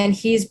 and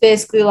he's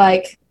basically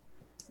like,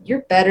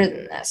 you're better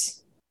than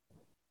this.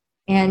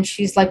 And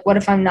she's like, what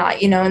if I'm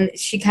not? And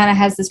she kind of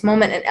has this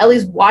moment, and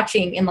Ellie's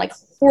watching in like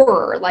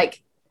horror,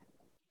 like,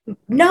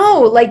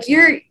 no, like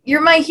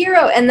you're my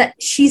hero. And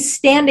that she's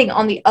standing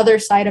on the other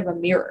side of a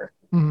mirror.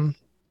 Mm-hmm.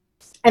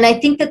 And I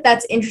think that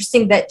that's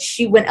interesting that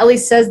when Ellie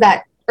says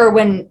that, or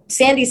when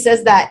Sandy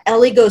says that,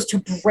 Ellie goes to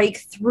break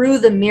through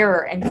the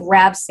mirror and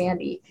grab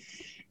Sandy.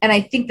 And I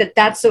think that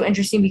that's so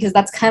interesting because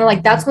that's kind of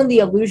like, that's when the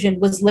illusion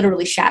was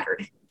literally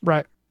shattered.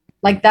 Right.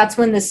 Like that's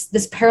when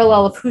this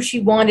parallel of who she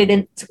wanted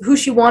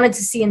to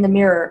see in the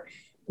mirror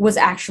was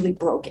actually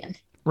broken.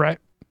 Right.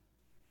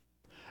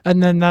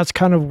 And then that's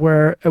kind of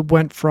where it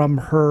went from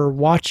her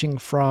watching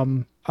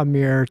from a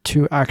mirror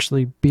to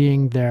actually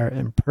being there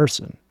in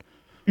person.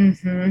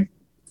 Mm-hmm.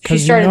 She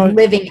started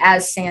living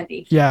as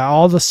Sandy. Yeah,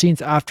 all the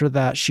scenes after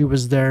that, she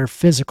was there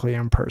physically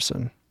in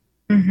person.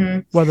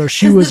 Mm-hmm. Whether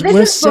she was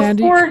with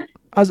Sandy,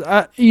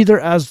 either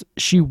as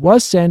she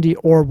was Sandy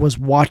or was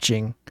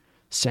watching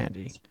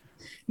Sandy.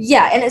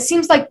 Yeah, and it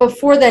seems like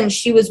before then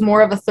she was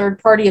more of a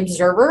third-party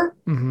observer.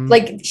 Mm-hmm.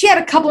 Like she had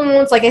a couple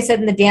moments, like I said,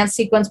 in the dance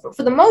sequence, but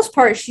for the most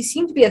part, she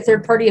seemed to be a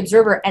third-party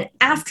observer. And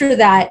after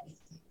that,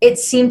 it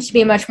seemed to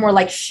be much more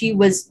like she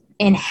was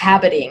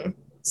inhabiting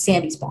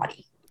Sandy's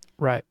body.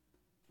 Right.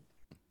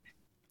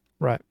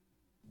 Right.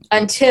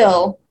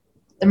 Until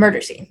the murder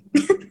scene.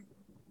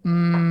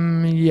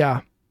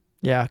 Yeah.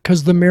 Yeah,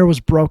 because the mirror was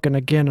broken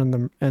again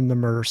in the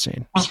murder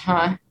scene.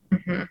 Uh-huh.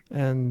 Mm-hmm.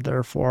 And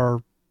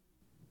therefore,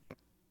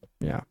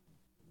 yeah.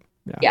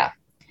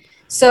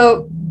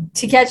 So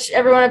to catch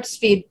everyone up to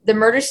speed, the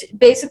murder,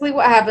 basically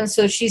what happens,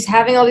 so she's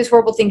having all these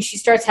horrible things. She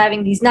starts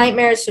having these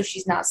nightmares, so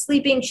she's not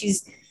sleeping.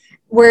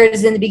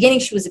 Whereas in the beginning,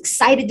 she was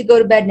excited to go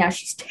to bed. Now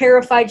she's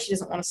terrified. She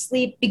doesn't want to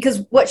sleep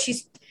because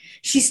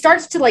she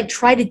starts to like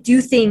try to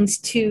do things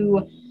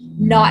to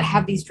not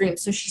have these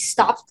dreams. So she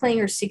stops playing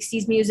her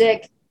 60s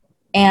music,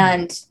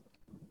 and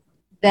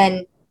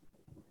then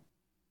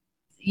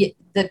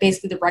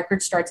basically the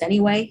record starts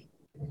anyway.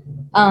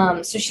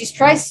 So she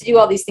tries to do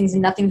all these things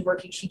and nothing's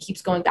working. She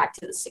keeps going back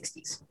to the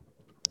 60s.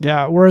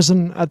 Yeah, whereas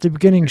at the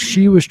beginning,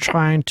 she was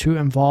trying to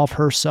involve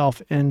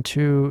herself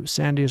into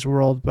Sandy's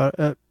world, but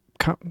it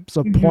comes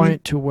a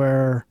point to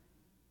where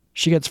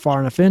she gets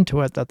far enough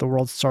into it that the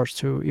world starts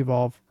to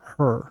evolve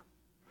her.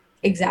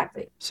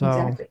 Exactly.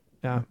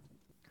 Yeah.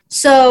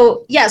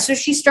 So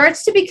she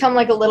starts to become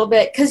like a little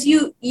bit, because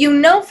you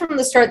know from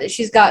the start that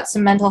she's got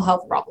some mental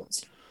health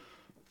problems.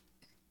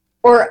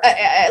 Or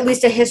at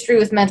least a history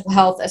with mental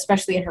health,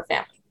 especially in her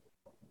family.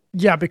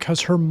 Yeah, because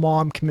her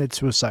mom committed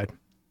suicide.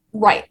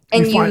 Right.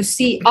 And you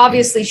see,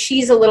 obviously,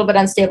 she's a little bit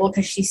unstable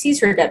because she sees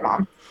her dead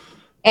mom.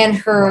 And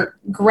her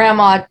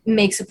grandma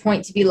makes a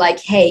point to be like,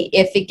 hey,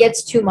 if it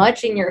gets too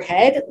much in your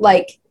head,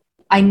 like,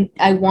 I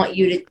want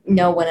you to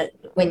know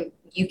when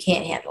you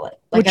can't handle it.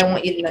 Like, I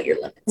want you to know your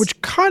limits.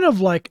 Which kind of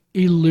like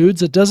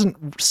eludes, it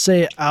doesn't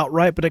say it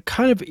outright, but it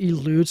kind of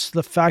eludes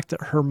the fact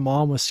that her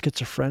mom was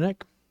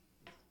schizophrenic.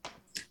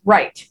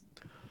 Right.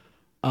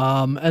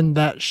 And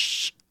that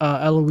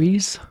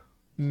Eloise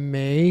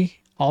may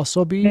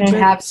also be. May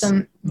have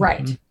some,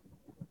 right. Mm-hmm.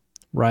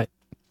 Right.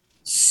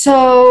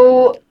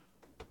 So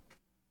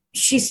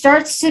she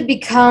starts to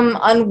become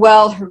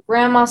unwell. Her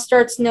grandma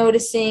starts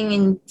noticing,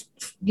 and,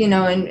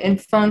 in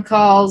phone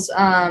calls,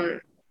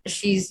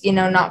 she's,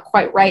 not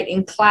quite right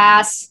in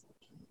class.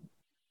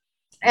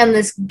 And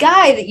this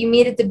guy that you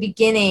meet at the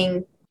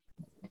beginning,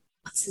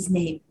 what's his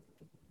name?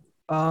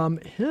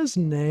 His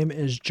name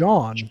is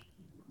John.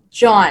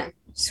 John.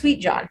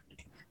 Sweet John.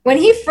 When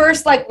he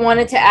first,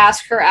 wanted to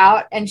ask her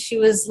out, and she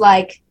was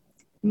like,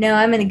 no,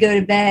 I'm going to go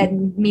to bed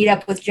and meet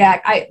up with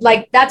Jack.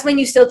 That's when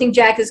you still think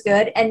Jack is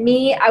good. And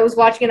me, I was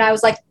watching and I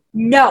was like,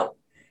 no,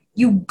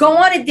 you go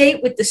on a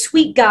date with the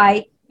sweet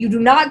guy. You do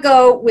not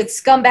go with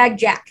scumbag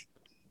Jack.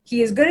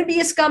 He is going to be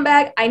a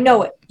scumbag. I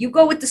know it. You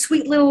go with the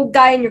sweet little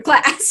guy in your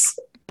class.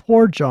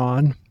 Poor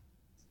John.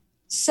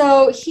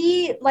 So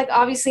he,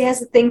 obviously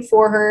has a thing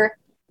for her.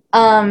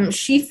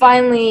 She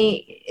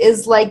finally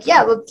is like,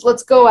 yeah,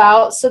 let's go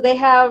out. So they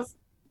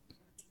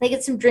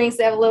get some drinks.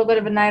 They have a little bit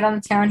of a night on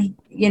the town.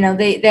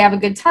 They have a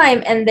good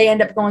time, and they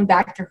end up going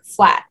back to her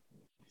flat.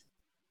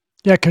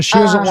 Yeah, because she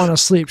doesn't want to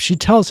sleep. She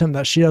tells him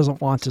that she doesn't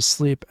want to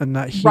sleep and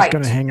that he's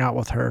going to hang out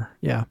with her.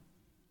 Yeah.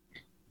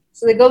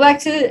 So they go back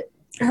to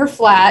her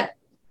flat.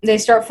 They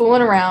start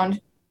fooling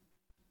around.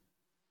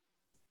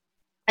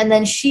 And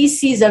then she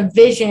sees a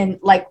vision,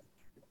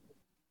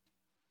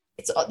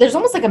 there's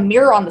almost like a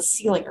mirror on the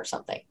ceiling or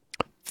something.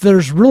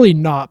 There's really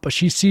not, but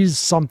she sees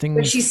something.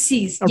 But she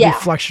sees, a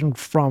reflection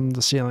from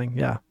the ceiling.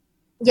 Yeah.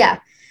 Yeah.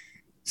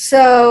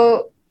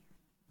 So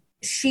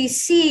she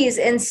sees,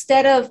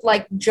 instead of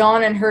like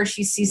John and her,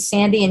 she sees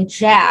Sandy and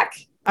Jack.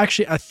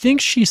 Actually, I think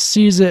she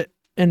sees it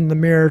in the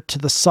mirror to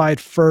the side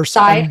first,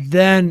 and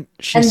then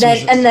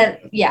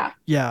yeah.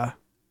 Yeah.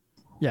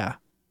 Yeah.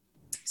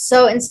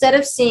 So instead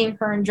of seeing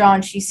her and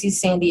John, she sees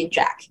Sandy and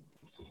Jack.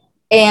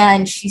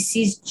 And she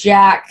sees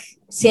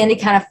Sandy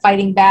kind of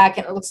fighting back,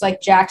 and it looks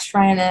like Jack's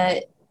trying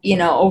to,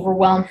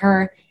 overwhelm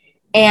her.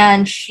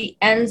 And she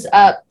ends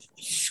up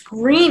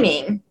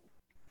screaming,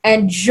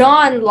 and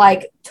John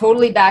like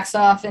totally backs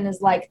off and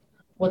is like,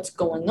 what's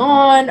going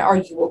on? Are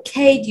you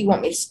okay? Do you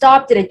want me to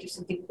stop? Did I do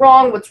something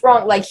wrong? What's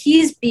wrong? Like,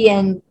 he's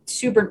being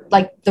super,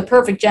 like, the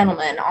perfect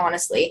gentleman,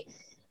 honestly.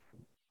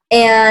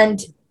 And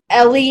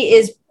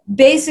Ellie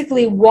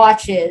basically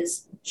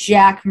watches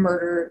Jack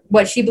murder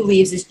what she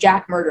believes is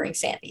Jack murdering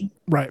Sandy.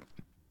 Right.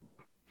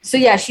 So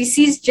yeah, she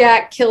sees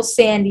Jack kill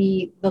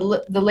Sandy. The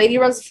lady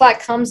runs the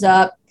flat, comes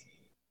up,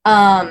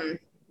 and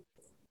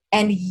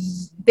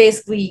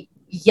basically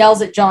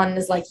yells at John and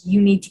is like,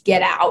 "You need to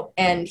get out,"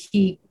 and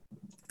he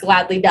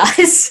gladly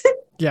does.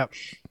 Yep.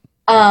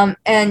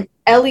 And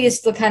Ellie is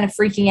still kind of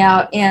freaking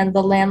out, and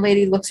the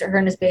landlady looks at her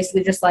and is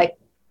basically just like,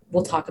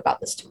 "We'll talk about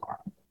this tomorrow."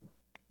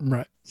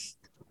 Right.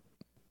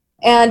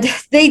 And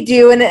they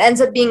do, and it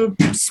ends up being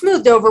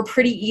smoothed over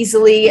pretty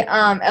easily.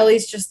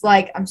 Ellie's just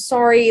like, "I'm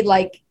sorry,"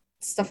 like,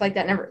 stuff like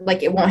that never,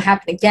 like, it won't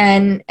happen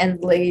again. And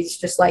the lady's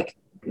just like,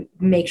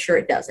 make sure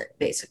it doesn't,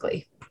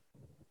 basically.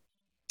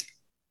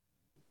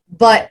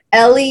 But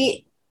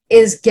Ellie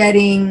is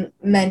getting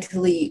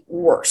mentally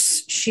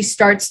worse. She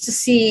starts to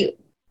see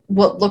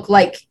what look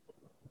like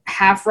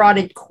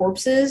half-rotted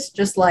corpses,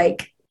 just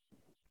like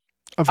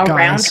of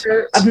around guys.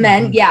 her, of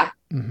men. Mm-hmm. Yeah.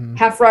 Mm-hmm.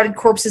 Half-rotted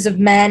corpses of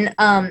men.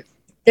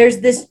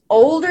 There's this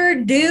older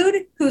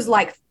dude who's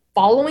like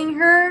following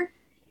her,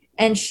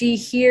 and she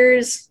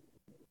hears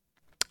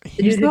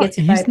the dude who gets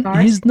hit by a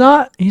car.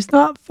 He's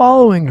not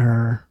following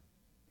her.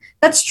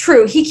 That's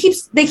true.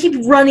 They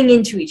keep running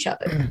into each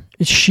other.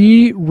 He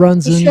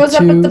shows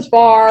up at the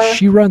bar.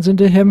 She runs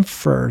into him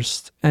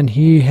first, and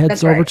he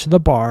heads over to the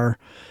bar,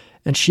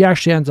 and she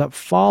actually ends up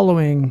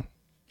following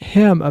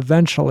him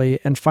eventually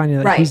and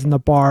finding that he's in the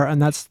bar,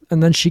 and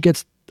then she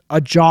gets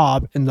a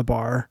job in the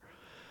bar.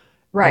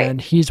 Right.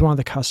 And he's one of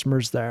the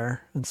customers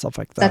there and stuff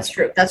like that. That's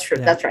true.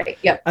 Yeah. That's right.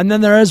 Yep. And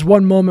then there is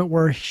one moment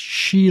where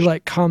she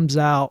like comes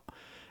out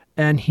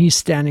and he's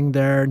standing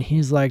there and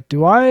he's like,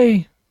 Do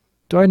I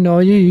know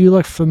you? You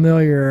look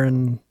familiar.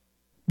 And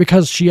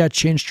because she had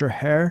changed her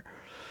hair.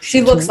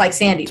 She looks like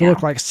Sandy to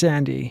look like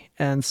Sandy.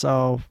 And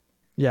so,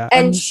 yeah.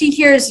 And she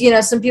hears,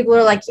 some people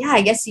are like, yeah,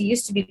 I guess he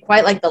used to be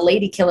quite like the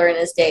lady killer in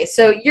his day.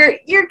 So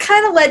you're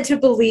kind of led to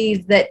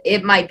believe that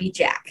it might be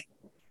Jack.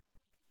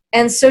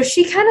 And so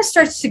she kind of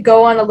starts to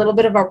go on a little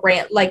bit of a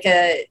rant, like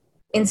a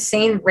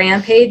insane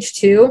rampage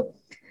too,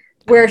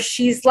 where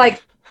she's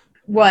like,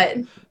 what?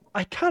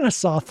 I kind of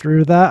saw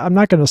through that. I'm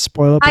not going to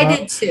spoil it. I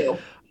did too.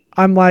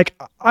 I'm like,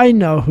 I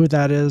know who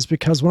that is,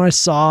 because when I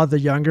saw the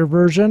younger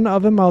version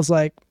of him, I was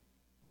like,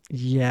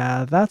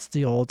 yeah, that's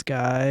the old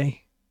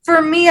guy.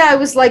 For me, I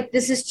was like,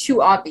 this is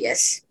too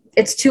obvious.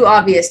 It's too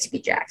obvious to be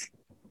Jack.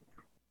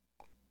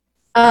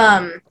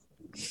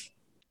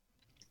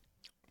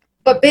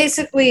 But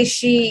basically,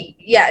 she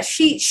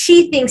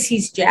thinks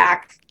he's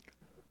Jack.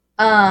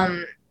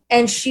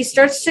 And she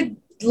starts to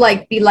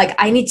be like,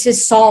 I need to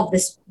solve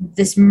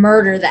this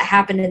murder that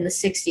happened in the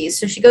 60s.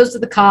 So she goes to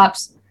the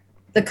cops.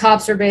 The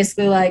cops are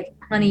basically like,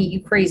 honey,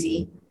 you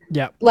crazy.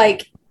 Yeah.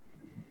 Like,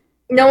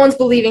 no one's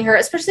believing her,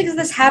 especially because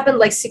this happened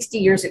like 60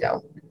 years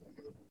ago.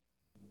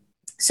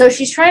 So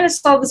she's trying to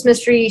solve this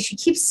mystery. She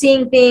keeps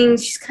seeing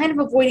things. She's kind of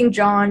avoiding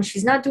John.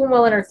 She's not doing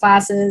well in her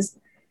classes.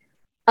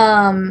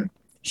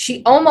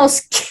 She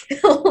almost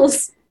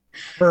kills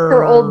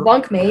her old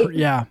bunkmate.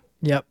 Yeah.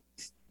 Yep.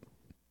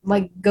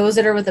 Like, goes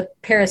at her with a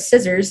pair of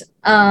scissors.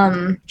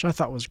 Which I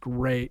thought was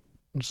great.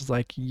 Just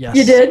like, yes.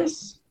 You did?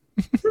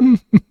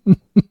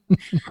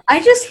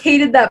 I just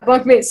hated that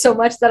bunkmate so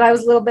much that I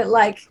was a little bit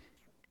like,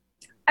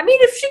 I mean,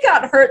 if she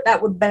got hurt,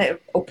 that would have been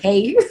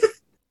okay.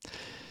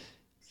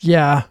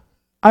 Yeah.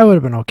 I would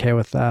have been okay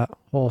with that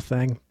whole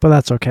thing, but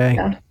that's okay.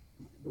 Yeah.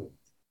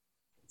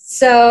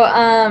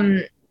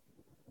 So,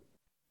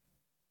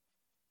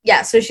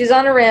 so she's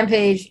on a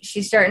rampage.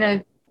 She's starting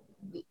to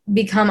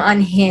become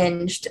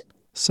unhinged.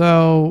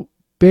 So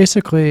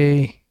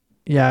basically,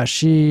 yeah,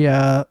 she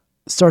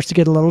starts to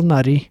get a little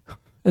nutty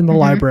in the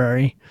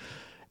library,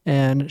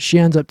 and she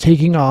ends up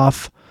taking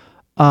off.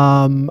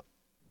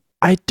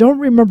 I don't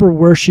remember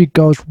where she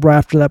goes right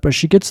after that, but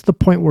she gets to the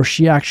point where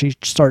she actually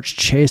starts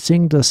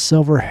chasing the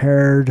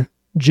silver-haired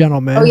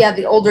gentleman. Oh, yeah,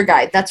 the older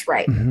guy. That's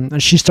right. Mm-hmm.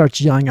 And she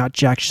starts yelling out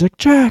Jack. She's like,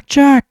 Jack,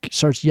 Jack.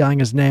 Starts yelling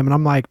his name, and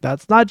I'm like,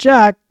 that's not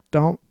Jack.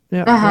 Don't,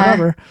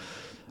 whatever.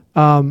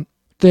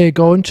 They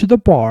go into the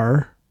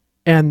bar,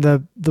 And Oh,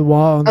 the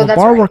that's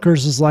bar right.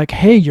 workers is like,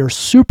 hey, you're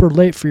super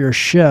late for your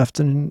shift.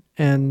 And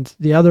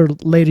the other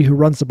lady who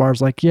runs the bar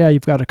is like, yeah,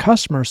 you've got a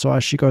customer. So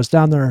as she goes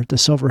down there, the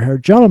silver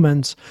haired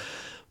gentleman's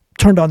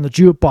turned on the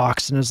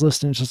jukebox and is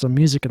listening to some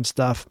music and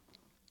stuff.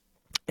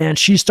 And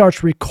she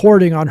starts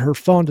recording on her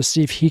phone to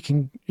see if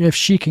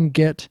she can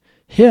get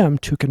him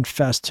to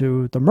confess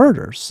to the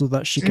murders so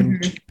that she can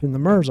Hmm. pin the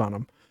murders on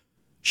him.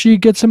 She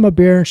gets him a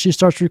beer and she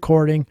starts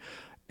recording,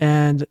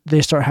 and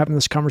they start having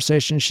this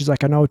conversation. She's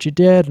like, I know what you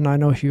did and I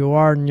know who you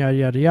are and yada,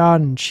 yada,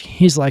 yada. And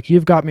he's like,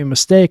 you've got me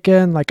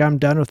mistaken. Like, I'm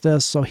done with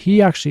this. So he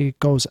actually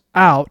goes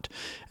out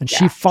and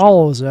she Yeah.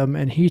 follows him,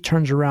 and he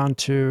turns around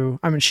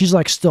she's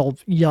like still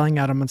yelling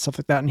at him and stuff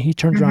like that. And he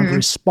turns around to Hmm.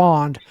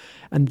 respond.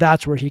 And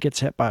that's where he gets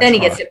hit by a Then he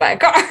gets car. hit by a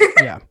car.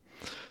 Yeah.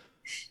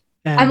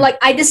 I'm And like,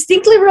 I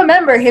distinctly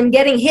remember him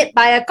getting hit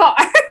by a car.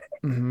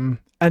 mhm.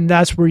 And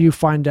that's where you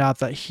find out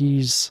that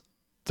he's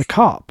the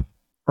cop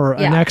or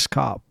an Yeah.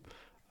 ex-cop,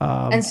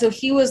 And so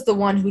he was the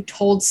one who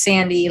told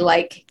Sandy,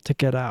 like, to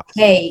get out.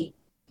 hey,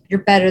 you're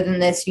better than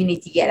this. You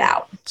need to get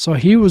out. So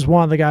he was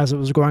one of the guys that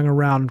was going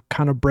around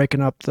kind of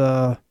breaking up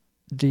the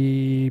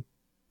The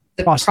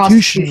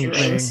prostitution ring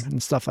rings.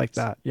 and stuff like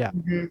that. Yeah.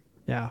 Hmm.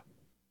 Yeah.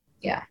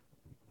 Yeah.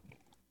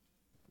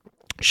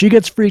 She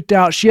gets freaked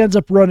out. She ends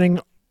up running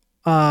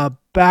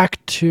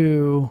back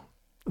to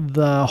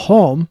the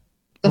home.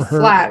 The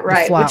flat,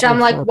 right. Which I'm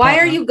like, why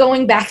are you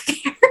going back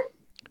there?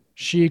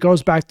 She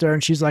goes back there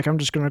and she's like, I'm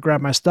just going to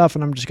grab my stuff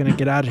and I'm just going to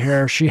get out of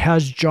here. She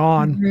has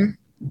John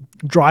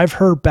drive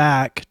her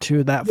back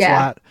to that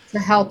flat to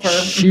help her.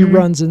 She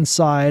runs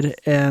inside,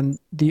 and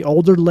the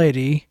older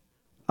lady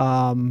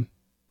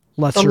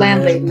lets The her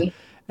landlady. in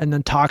and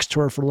then talks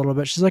to her for a little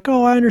bit. She's like,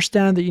 oh, I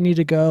understand that you need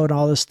to go and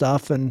all this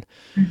stuff. And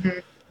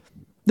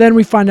then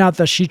we find out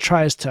that she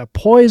tries to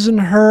poison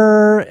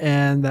her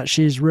and that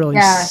she's really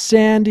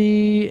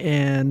sandy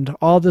and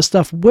all this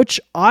stuff,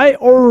 which I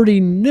already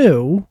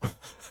knew.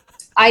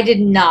 I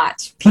did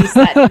not piece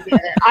that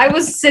together. I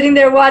was sitting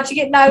there watching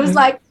it and I was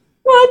like,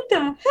 what the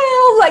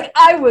hell? Like,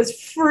 I was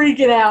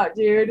freaking out,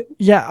 dude.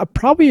 Yeah,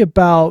 probably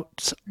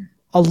about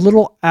a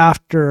little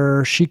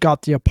after she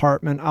got the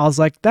apartment, I was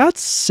like, that's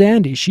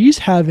Sandy. She's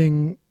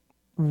having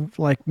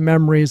like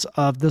memories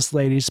of this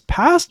lady's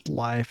past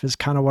life is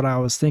kind of what I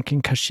was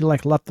thinking, because she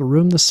like left the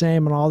room the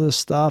same and all this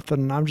stuff.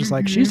 And I'm just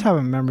like, she's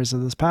having memories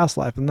of this past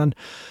life. And then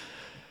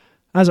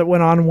as it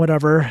went on,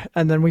 whatever,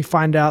 and then we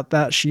find out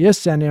that she is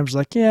Sandy. I'm just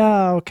like,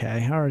 yeah,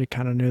 okay, I already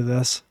kind of knew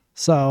this.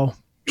 So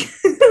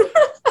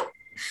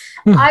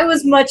I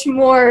was much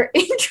more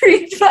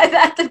intrigued by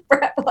that than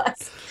Brett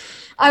was.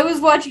 I was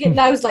watching it and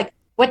I was like,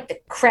 what the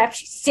crap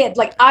she said?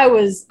 Like, I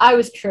was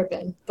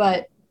tripping,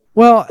 but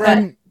well, Brett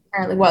and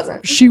apparently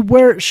wasn't. she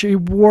wore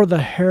her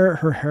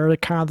hair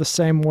kind of the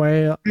same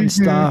way and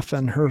stuff,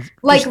 and her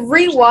like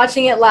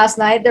rewatching it last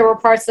night, there were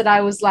parts that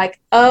I was like,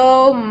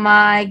 oh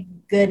my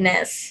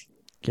goodness.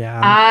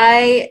 Yeah.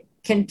 I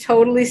can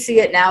totally see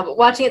it now, but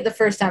watching it the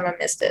first time I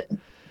missed it.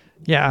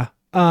 Yeah.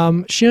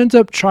 She ends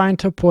up trying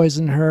to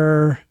poison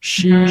her.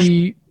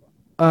 She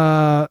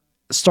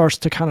starts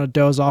to kind of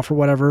doze off or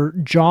whatever.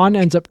 John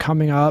ends up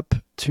coming up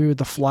to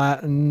the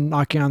flat and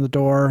knocking on the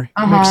door,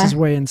 makes his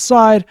way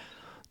inside.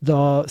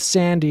 The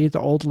Sandy, the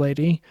old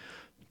lady,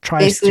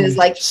 tries basically to is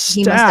like,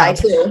 he must die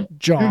too.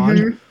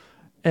 John,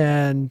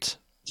 and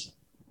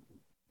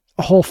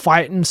a whole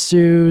fight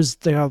ensues.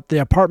 The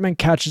apartment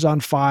catches on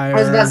fire. I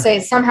was about to say,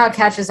 it somehow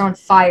catches on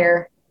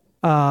fire.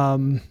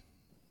 Eloise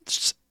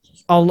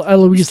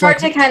you start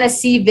to kind of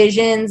see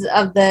visions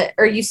of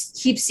you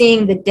keep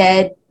seeing the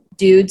dead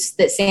dudes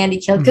that Sandy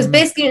killed, because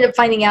basically you end up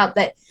finding out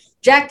that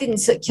Jack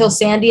didn't kill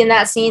Sandy in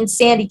that scene.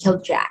 Sandy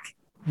killed Jack.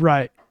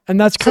 Right. And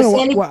that's kind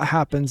of what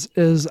happens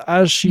is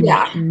as she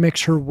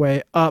makes her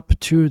way up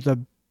to the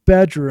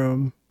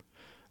bedroom,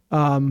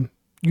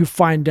 you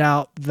find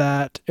out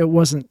that it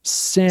wasn't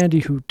Sandy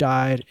who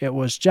died, it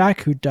was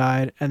Jack who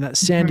died, and that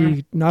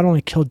Sandy not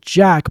only killed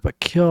Jack, but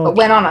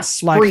went on a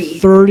spree.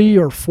 Like 30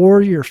 or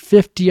 40 or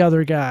 50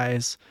 other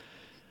guys.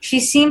 She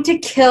seemed to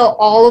kill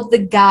all of the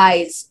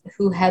guys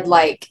who had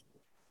like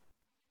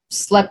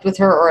slept with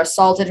her or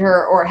assaulted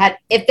her, or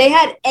if they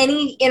had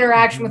any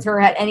interaction with her,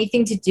 had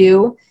anything to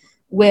do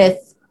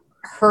with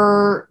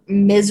her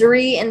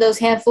misery in those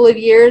handful of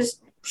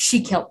years,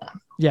 she killed them.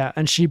 Yeah,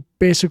 and she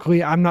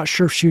basically, I'm not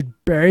sure if she would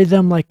bury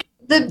them. Like,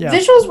 the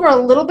visuals were a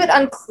little bit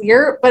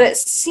unclear, but it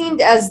seemed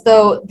as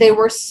though they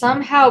were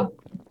somehow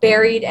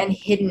buried and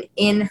hidden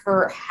in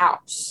her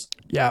house.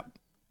 Yeah.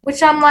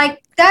 Which I'm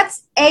like,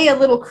 that's a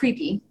little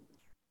creepy.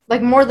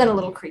 Like, more than a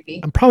little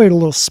creepy. And probably a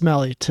little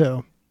smelly,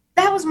 too.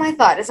 That was my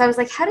thought, is I was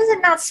like, how does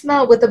it not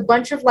smell with a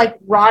bunch of, like,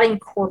 rotting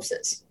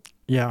corpses?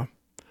 Yeah.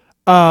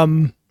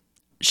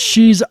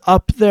 She's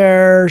up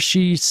there.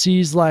 She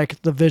sees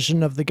like the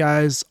vision of the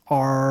guys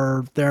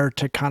are there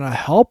to kind of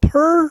help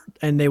her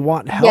and they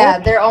want help. Yeah,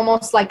 they're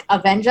almost like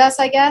avenge us,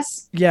 I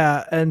guess.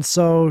 Yeah. And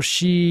so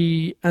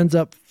she ends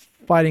up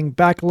fighting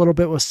back a little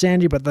bit with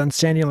Sandy, but then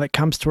Sandy like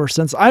comes to her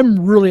senses.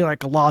 I'm really like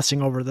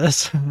glossing over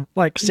this.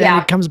 Like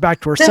Sandy comes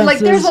back to her senses. Like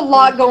there's a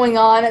lot going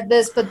on at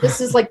this, but this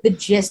is like the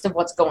gist of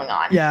what's going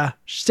on. Yeah.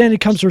 Sandy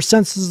comes to her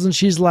senses and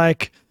she's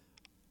like,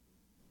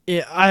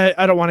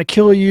 I don't want to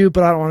kill you,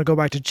 but I don't want to go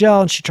back to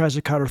jail. And she tries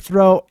to cut her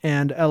throat,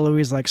 and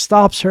Eloise like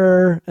stops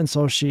her. And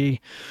so she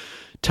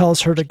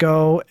tells her to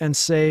go and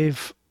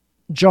save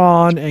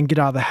John and get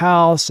out of the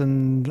house.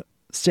 And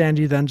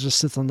Sandy then just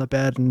sits on the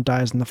bed and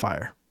dies in the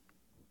fire.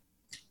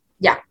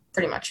 Yeah,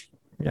 pretty much.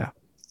 Yeah.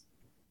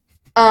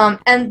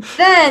 And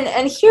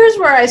here's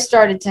where I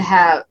started to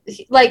have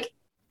like,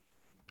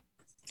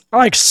 I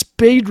like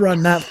speed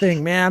run that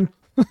thing, man.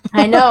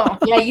 I know.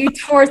 Yeah, you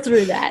tore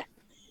through that.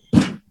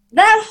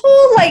 That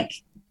whole like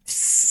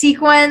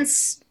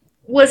sequence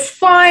was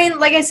fine.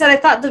 Like I said, I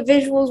thought the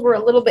visuals were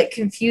a little bit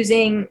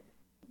confusing,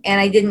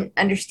 and I didn't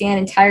understand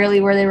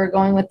entirely where they were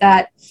going with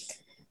that.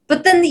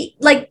 But then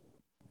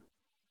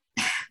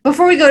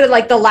before we go to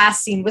like the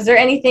last scene, was there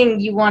anything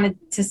you wanted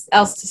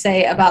else to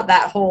say about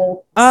that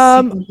whole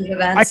sequence of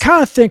events? I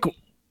kind of think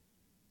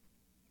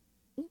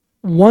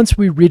once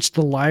we reach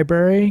the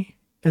library,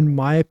 in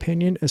my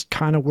opinion, is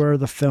kind of where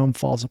the film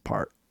falls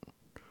apart.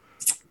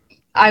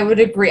 I would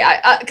agree.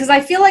 Because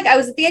I feel like I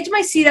was at the edge of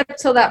my seat up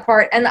till that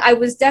part, and I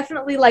was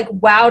definitely like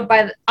wowed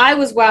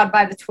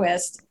by the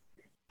twist.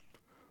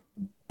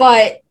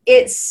 But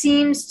it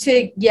seems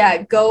to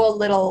go a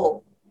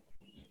little.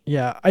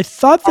 Yeah, I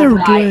thought they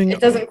were doing. It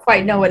doesn't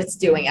quite know what it's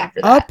doing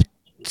after that. Up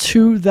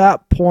to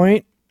that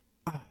point,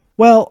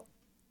 well,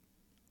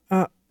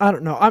 I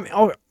don't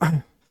know.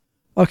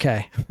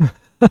 Okay.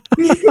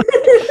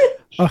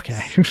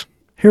 Okay,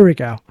 here we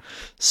go.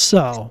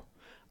 So,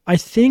 I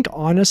think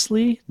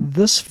honestly,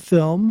 this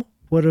film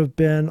would have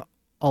been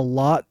a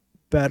lot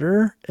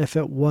better if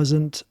it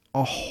wasn't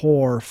a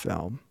horror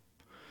film.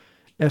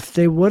 If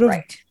they would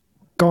have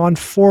gone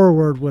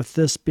forward with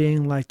this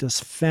being like this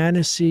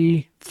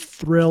fantasy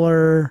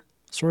thriller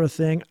sort of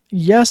thing.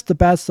 Yes, the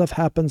bad stuff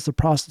happens, the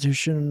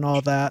prostitution and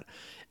all that.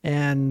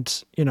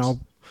 And,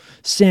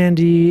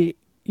 Sandy,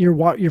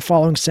 you're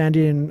following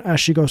Sandy and as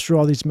she goes through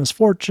all these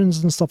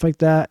misfortunes and stuff like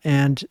that.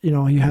 And,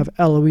 you have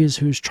Eloise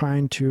who's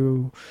trying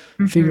to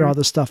figure all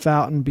this stuff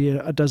out and be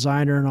a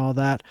designer and all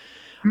that.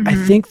 Mm-hmm. I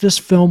think this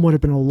film would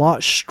have been a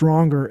lot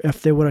stronger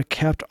if they would have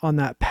kept on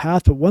that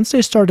path. But once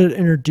they started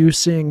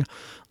introducing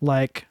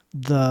like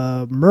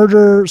the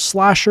murder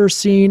slasher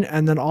scene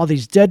and then all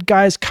these dead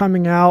guys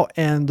coming out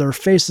and their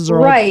faces are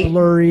all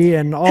blurry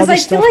and all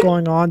this stuff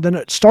going on, then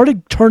it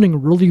started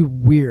turning really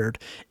weird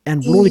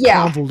and really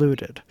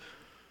convoluted.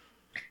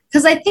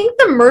 Because I think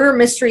the murder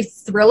mystery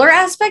thriller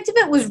aspect of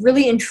it was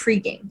really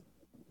intriguing.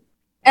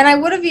 And I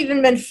would have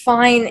even been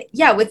fine,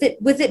 with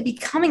it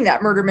becoming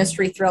that murder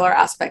mystery thriller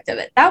aspect of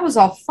it. That was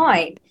all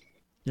fine.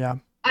 Yeah.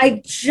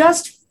 I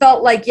just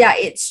felt like,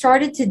 it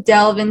started to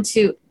delve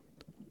into,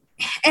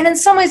 and in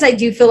some ways I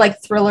do feel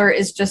like thriller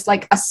is just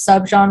like a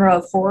subgenre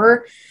of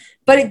horror,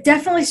 but it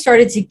definitely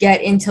started to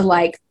get into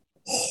like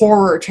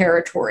horror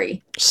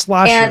territory.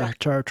 Slasher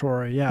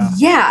territory, yeah.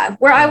 Yeah,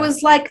 where I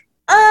was like,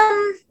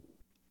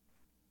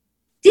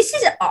 this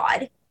is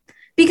odd.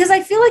 Because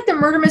I feel like the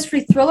murder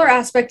mystery thriller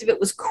aspect of it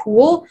was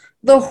cool.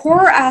 The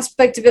horror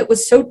aspect of it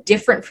was so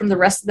different from the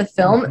rest of the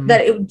film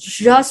that it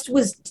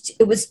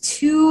was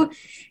too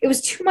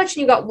much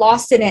and you got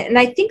lost in it. And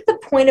I think the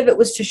point of it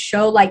was to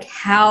show like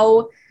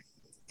how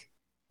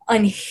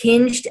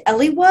unhinged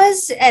Ellie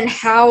was and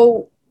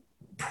how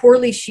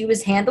poorly she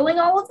was handling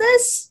all of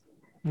this.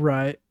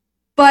 Right.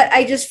 But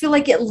I just feel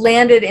like it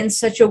landed in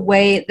such a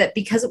way that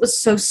because it was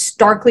so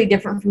starkly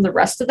different from the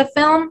rest of the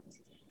film,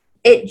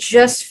 it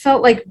just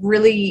felt like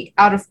really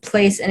out of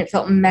place and it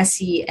felt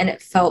messy and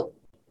it felt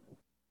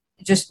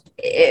just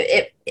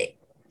it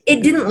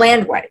didn't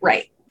land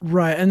right.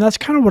 Right. And that's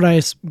kind of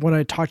what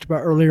I talked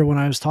about earlier when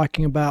I was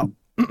talking about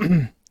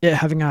it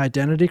having an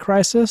identity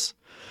crisis.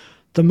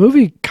 The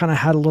movie kind of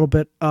had a little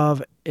bit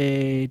of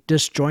a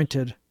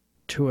disjointed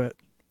to it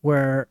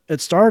where it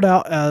started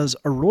out as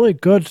a really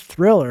good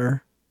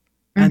thriller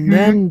and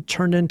then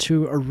turned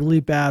into a really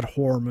bad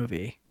horror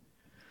movie.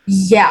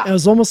 Yeah. It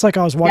was almost like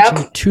I was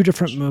watching two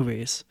different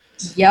movies.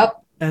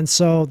 Yep. And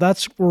so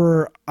that's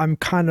where I'm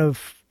kind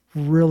of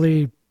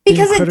really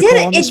because it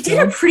did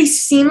a pretty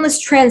seamless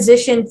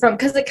transition from,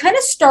 because it kind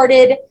of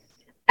started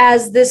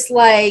as this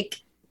like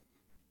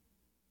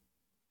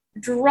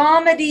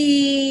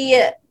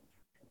dramedy,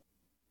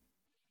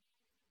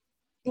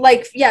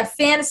 like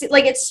fantasy.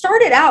 Like it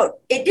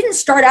didn't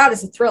start out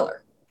as a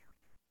thriller.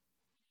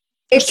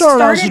 It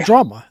started out as a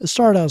drama.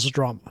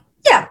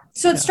 Yeah.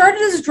 So it started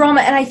as a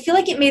drama, and I feel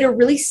like it made a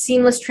really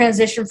seamless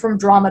transition from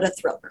drama to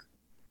thriller.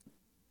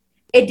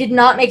 It did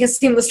not make a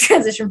seamless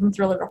transition from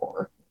thriller to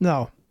horror.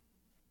 No.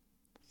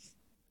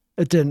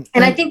 It didn't.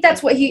 And I think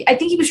that's what he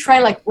was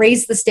trying to like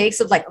raise the stakes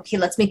of like, okay,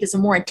 let's make this a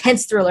more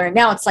intense thriller. And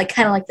now it's like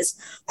kind of like this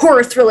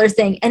horror thriller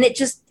thing. And it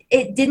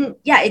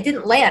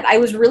didn't land. I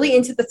was really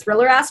into the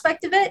thriller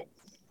aspect of it,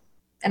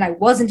 and I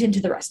wasn't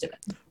into the rest of it.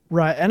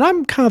 Right. And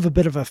I'm kind of a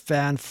bit of a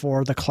fan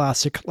for the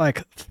classic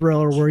like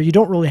thriller where you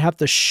don't really have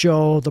to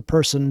show the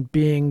person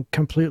being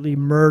completely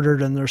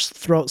murdered and their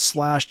throat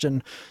slashed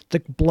and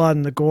the blood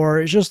and the gore.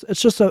 It's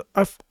just a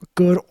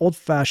good old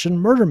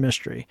fashioned murder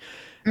mystery.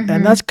 And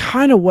Mm-hmm. that's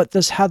kind of what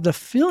this had the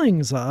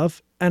feelings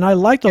of. And I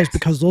like those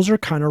because those are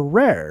kind of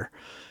rare.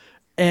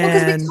 Well,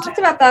 because we And talked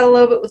about that a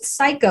little bit with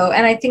Psycho,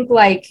 and I think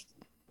like,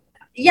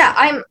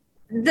 yeah,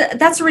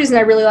 that's the reason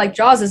I really like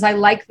Jaws is I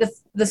like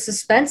the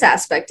suspense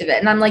aspect of it,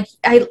 and I'm like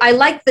I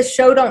like the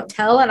show don't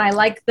tell, and I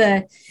like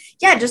the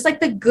yeah, just like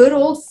the good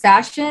old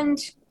fashioned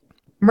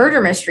murder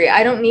mystery.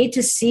 I don't need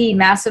to see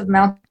massive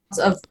amounts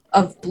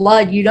of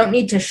blood. You don't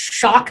need to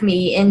shock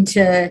me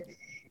into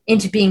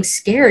being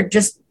scared.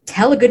 Just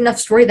tell a good enough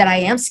story that I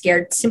am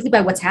scared simply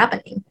by what's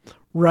happening.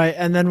 right.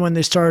 And then when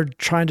they started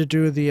trying to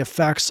do the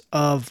effects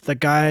of the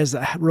guys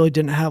that really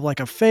didn't have like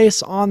a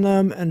face on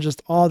them and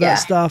just all that Yeah.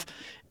 stuff,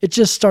 it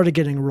just started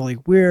getting really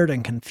weird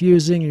and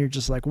confusing. And you're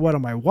just like, what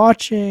am I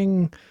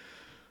watching?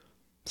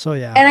 So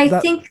yeah, And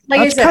I think, like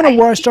I that's said, kind of I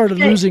where I think started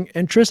that losing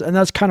interest, and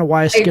that's kind of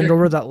why I I skimmed agree.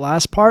 over that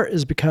last part.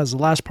 Is because the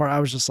last part I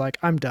was just like,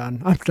 I'm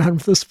done. I'm done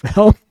with this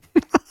film.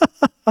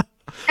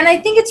 And I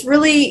think it's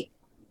really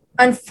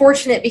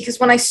unfortunate because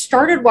when I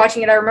started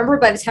watching it, I remember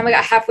by the time I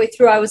got halfway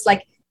through, I was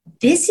like,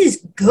 this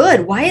is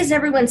good. Why is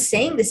everyone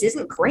saying this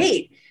isn't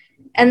great?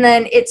 And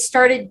then it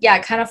started, yeah,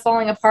 kind of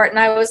falling apart. And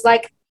I was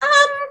like,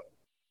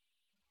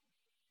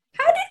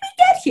 how did we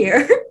get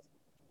here?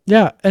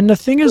 Yeah, and the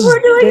thing is, We're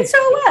doing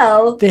so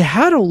well. they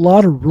had a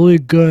lot of really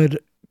good,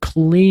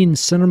 clean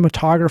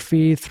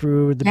cinematography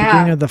through the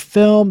beginning Yeah. of the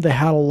film. They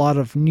had a lot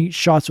of neat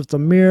shots with the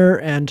mirror,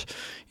 and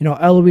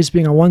Eloise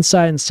being on one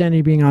side and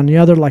Sandy being on the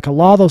other. Like a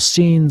lot of those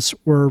scenes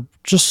were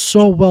just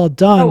so well So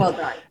done. well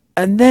done.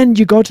 And then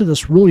you go to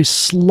this really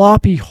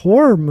sloppy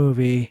horror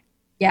movie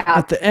Yeah.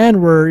 at the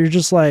end where you're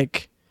just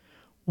like,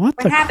 what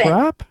What the happened?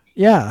 crap?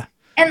 Yeah.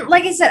 And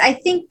like I said, I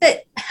think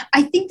that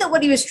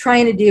what he was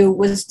trying to do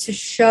was to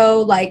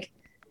show like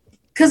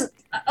because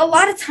a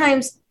lot of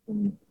times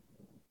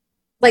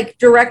like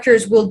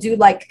directors will do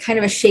like kind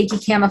of a shaky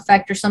cam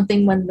effect or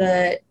something when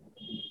the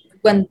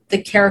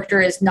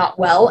character is not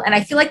well, and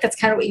I feel like that's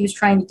kind of what he was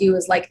trying to do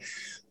is like,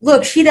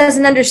 look, she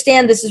doesn't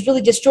understand, this is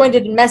really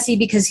disjointed and messy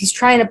because he's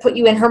trying to put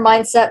you in her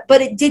mindset,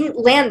 but it didn't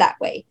land that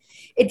way.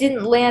 It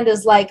didn't land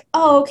as like,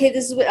 oh, okay,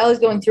 this is what Ellie's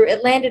going through.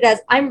 It landed as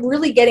I'm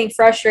really getting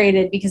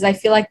frustrated because I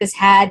feel like this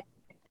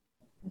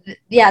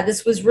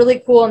was really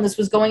cool and this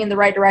was going in the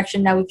right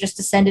direction. Now we've just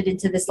descended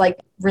into this like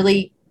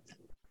really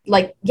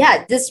like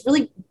yeah, this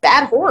really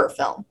bad horror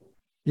film.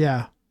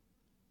 Yeah.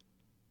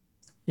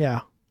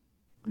 Yeah.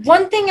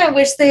 One thing I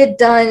wish they had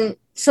done,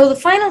 so the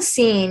final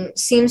scene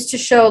seems to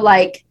show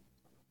like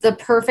the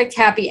perfect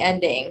happy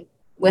ending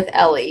with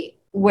Ellie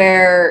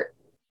where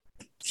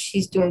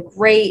she's doing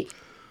great.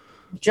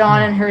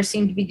 John and her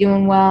seem to be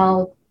doing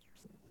well.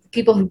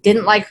 People who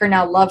didn't like her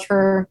now love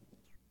her.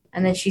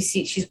 And then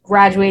she's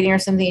graduating or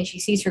something and she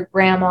sees her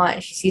grandma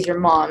and she sees her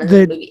mom and then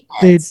They the movie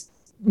they ends.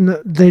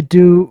 they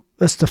do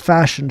it's the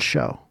fashion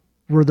show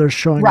where they're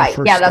showing off Right.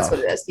 her Yeah, that's what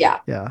stuff. it is. Yeah.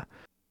 Yeah.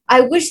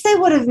 I wish they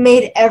would have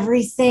made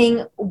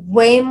everything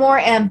way more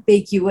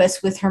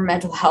ambiguous with her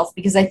mental health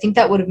because I think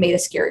that would have made a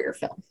scarier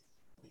film.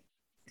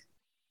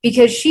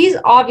 Because she's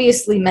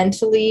obviously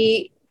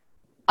mentally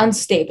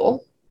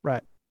unstable.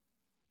 Right.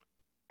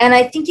 And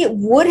I think it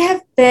would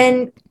have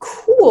been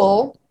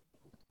cool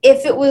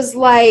if it was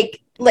like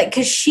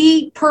because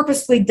she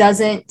purposely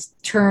doesn't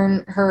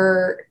turn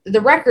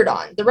the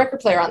record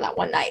player on that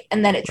one night,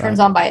 and then it turns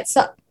Right. on by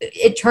itself.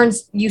 It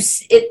turns you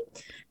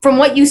it from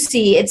what you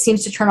see, it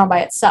seems to turn on by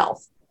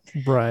itself.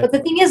 Right. But the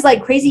thing is,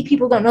 like crazy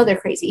people don't know they're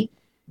crazy.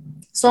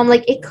 So I'm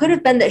like, it could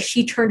have been that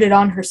she turned it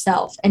on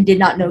herself and did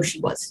not know she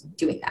was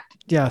doing that.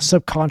 Yeah. And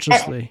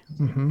Subconsciously.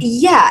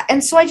 yeah,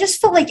 and so I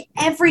just felt like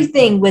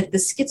everything with the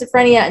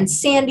schizophrenia and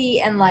Sandy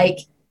and like,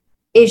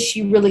 is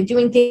she really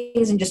doing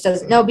things and just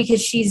doesn't know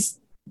because she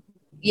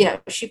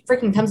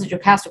freaking comes into your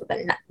castle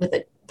with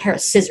a pair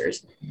of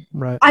scissors.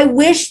 Right. I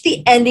wish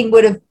the ending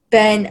would have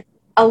been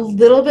a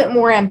little bit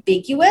more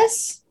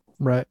ambiguous,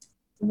 Right.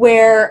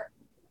 where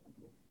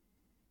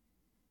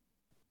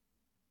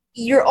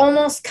you're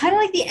almost kind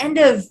of like the end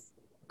of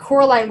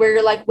Coraline, where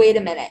you're like, wait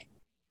a minute,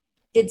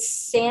 did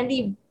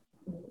Sandy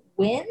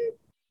win?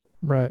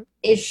 Right.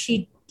 Is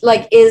she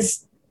like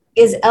is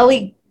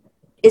Ellie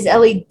is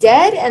Ellie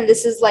dead and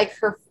this is like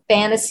her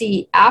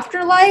fantasy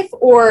afterlife,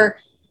 or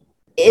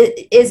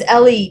is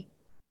Ellie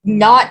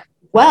not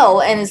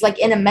well and is like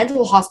in a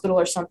mental hospital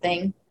or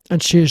something,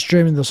 And she is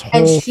dreaming this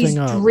and whole she's thing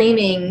up.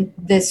 dreaming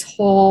this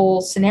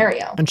whole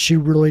scenario? And she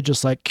really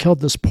just like killed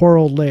this poor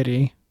old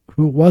lady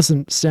who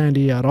wasn't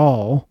Sandy at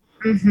all.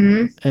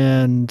 Mm-hmm.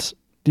 And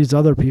these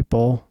other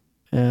people.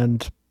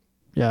 And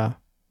yeah.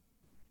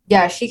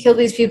 Yeah, she killed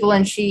these people,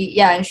 and she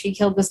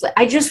killed this.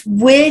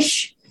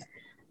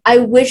 I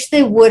wish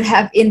they would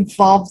have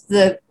involved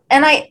and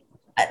I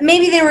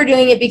maybe they were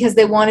doing it because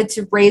they wanted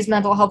to raise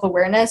mental health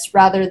awareness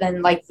rather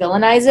than like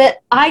villainize it.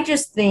 I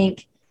just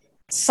think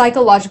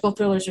psychological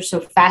thrillers are so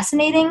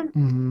fascinating.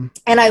 Mm-hmm.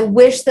 And I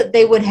wish that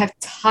they would have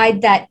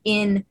tied that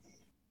in,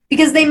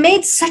 because they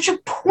made such a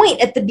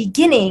point at the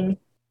beginning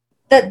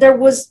that there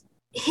was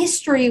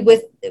history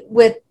with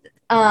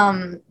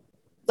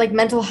like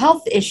mental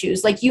health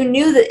issues. Like, you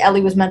knew that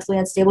Ellie was mentally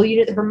unstable. You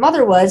knew that her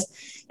mother was.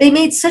 They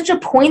made such a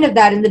point of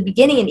that in the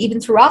beginning and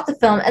even throughout the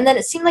film. And then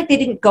it seemed like they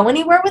didn't go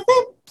anywhere with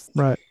it.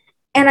 Right.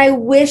 And I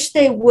wish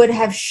they would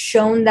have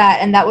shown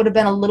that, and that would have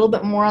been a little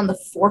bit more on the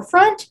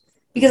forefront,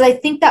 because I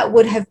think that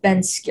would have been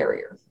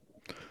scarier.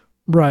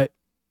 Right.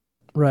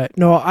 Right.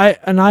 No, I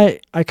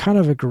kind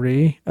of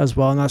agree as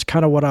well. And that's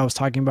kind of what I was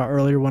talking about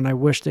earlier, when I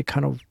wish they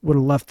kind of would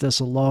have left this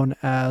alone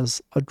as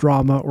a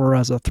drama or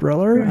as a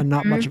thriller and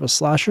not much of a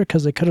slasher,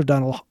 because they could have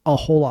done a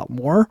whole lot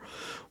more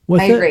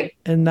with it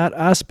in that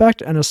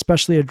aspect, and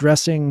especially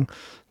addressing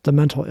the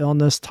mental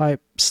illness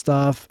type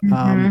stuff.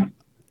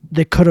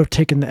 They could have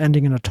taken the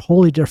ending in a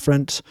totally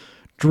different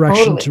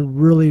direction to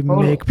really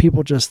make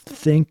people just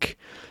think.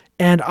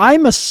 And I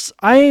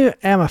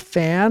am a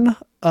fan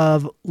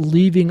of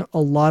leaving a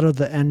lot of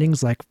the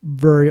endings like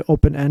very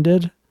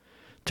open-ended,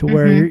 to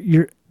where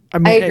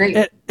I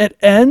agree. It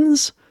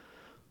ends,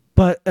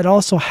 but it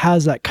also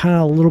has that kind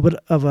of a little bit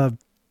of a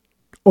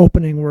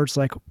opening where it's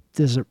like,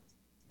 is it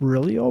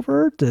really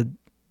over? Did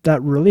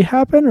that really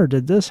happen? Or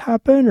did this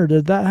happen? Or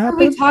did that happen?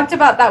 We talked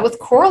about that with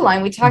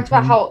Coraline. We talked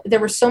about how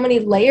there were so many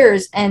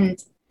layers, and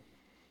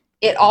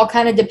it all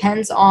kind of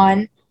depends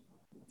on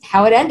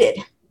how it ended.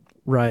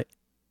 Right.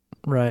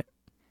 Right.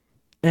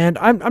 And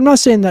I'm not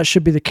saying that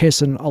should be the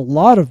case in a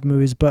lot of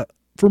movies, but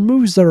for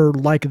movies that are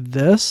like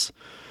this,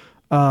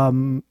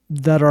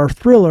 that are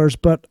thrillers,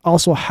 but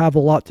also have a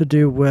lot to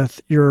do with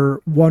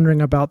you're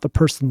wondering about the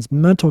person's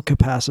mental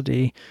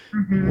capacity,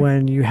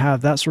 when you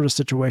have that sort of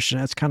situation,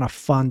 it's kind of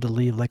fun to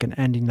leave like an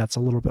ending that's a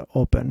little bit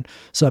open.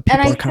 So that people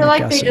and I feel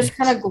like guessing. They just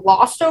kind of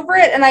glossed over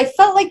it. And I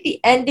felt like the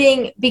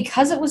ending,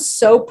 because it was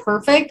so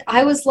perfect,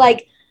 I was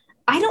like,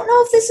 I don't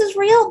know if this is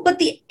real, but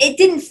it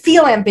didn't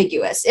feel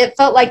ambiguous. It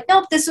felt like,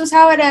 nope, this was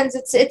how it ends.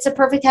 It's a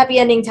perfect happy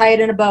ending. Tie it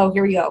in a bow.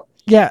 Here we go.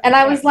 Yeah. And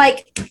I was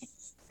like,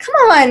 come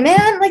on,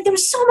 man. Like, there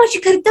was so much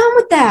you could have done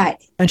with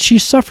that. And she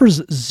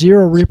suffers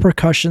zero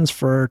repercussions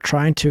for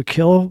trying to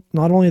kill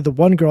not only the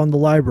one girl in the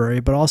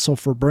library, but also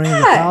for bringing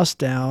the house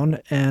down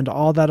and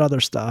all that other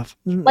stuff.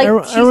 Like,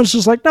 everyone's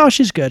just like, no,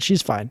 she's good.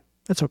 She's fine.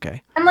 It's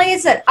okay. And like I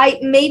said,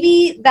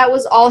 maybe that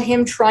was all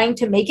him trying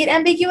to make it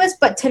ambiguous,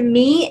 but to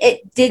me,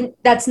 it didn't.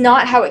 That's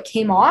not how it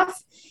came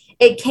off.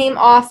 It came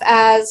off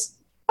as,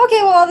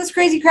 okay, well, all this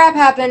crazy crap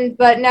happened,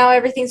 but now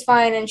everything's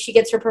fine, and she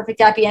gets her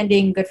perfect happy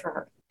ending. Good for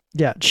her.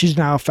 Yeah, she's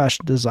now a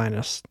fashion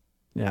designer.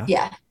 Yeah.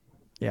 Yeah.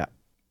 Yeah.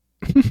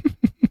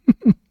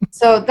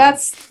 So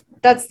that's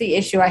the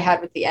issue I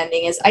had with the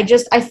ending. Is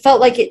I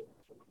felt like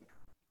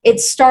it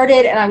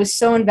started and I was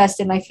so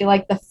invested, and I feel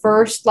like the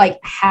first like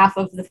half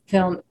of the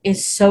film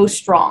is so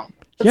strong.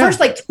 The first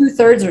like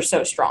 2/3 are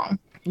so strong.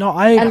 No,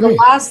 I agree. And the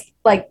last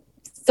like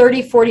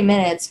 30-40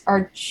 minutes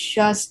are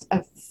just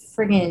a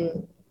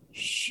friggin'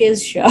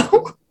 shiz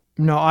show.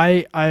 No,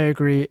 I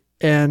agree.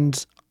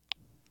 And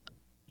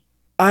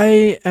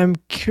I am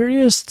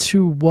curious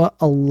to what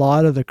a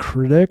lot of the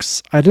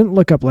critics, I didn't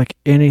look up like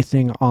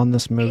anything on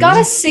this movie. It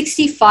got a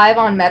 65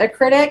 on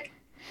Metacritic.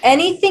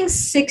 Anything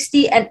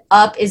 60 and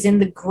up is in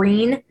the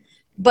green,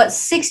 but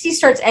 60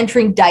 starts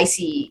entering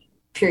dicey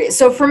periods.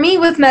 So for me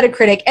with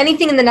Metacritic,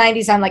 anything in the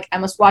 90s, I'm like, I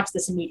must watch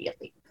this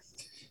immediately.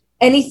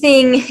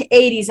 Anything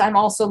 80s, I'm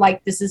also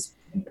like,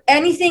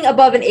 anything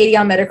above an 80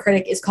 on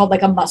Metacritic is called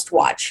like a must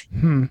watch.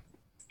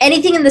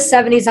 Anything in the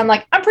 70s, I'm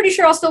like, I'm pretty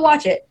sure I'll still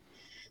watch it.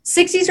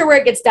 60s are where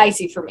it gets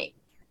dicey for me.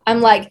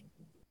 I'm like,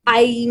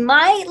 I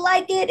might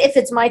like it if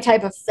it's my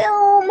type of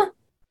film.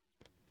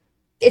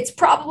 It's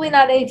probably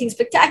not anything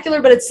spectacular,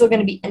 but it's still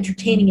going to be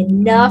entertaining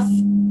enough.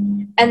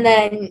 And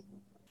then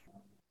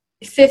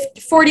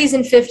 40s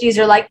and 50s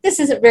are like, this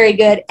isn't very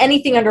good.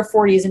 Anything under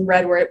 40 is in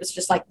red, where it was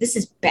just like, this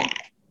is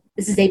bad.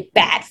 This is a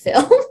bad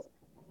film.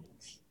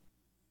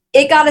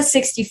 It got a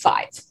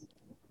 65.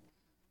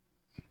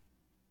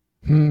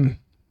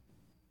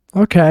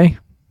 Okay.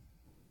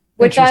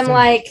 Which I'm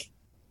like,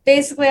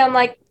 basically I'm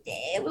like,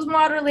 it was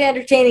moderately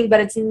entertaining, but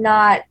it's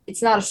not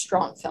a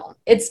strong film.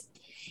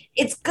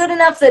 It's good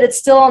enough that it's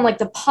still on like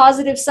the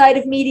positive side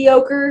of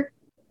mediocre,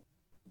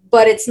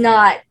 but it's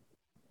not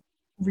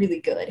really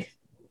good.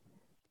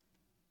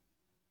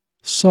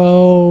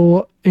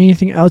 So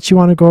anything else you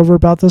want to go over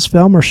about this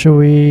film, or should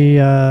we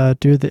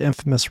do the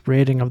infamous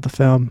rating of the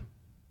film?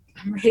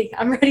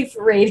 I'm ready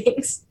for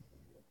ratings.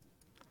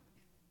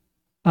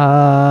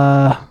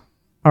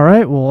 All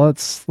right, well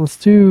let's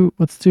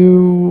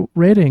do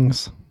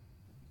ratings.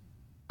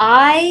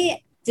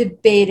 I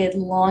debated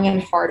long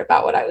and hard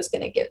about what I was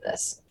going to give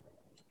this.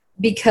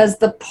 Because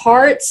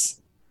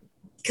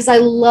I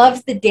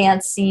loved the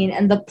dance scene,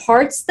 and the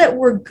parts that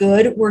were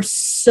good were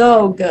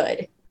so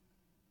good.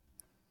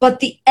 But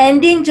the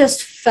ending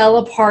just fell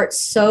apart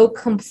so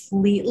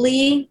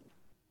completely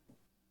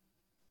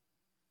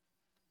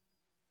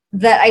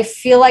that I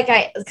feel like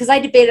because I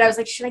debated, I was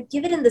like, should I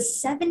give it in the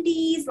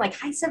 70s, like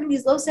high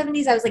 70s, low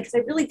 70s? I was like, because I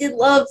really did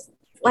love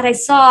what I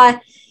saw.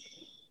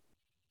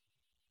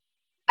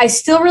 I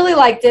still really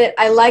liked it.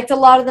 I liked a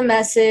lot of the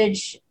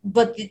message,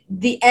 but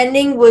the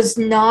ending was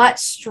not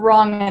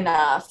strong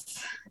enough.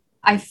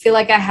 I feel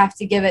like I have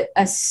to give it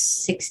a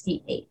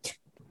 68.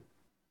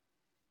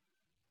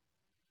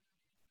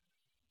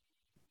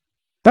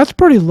 That's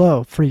pretty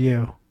low for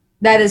you.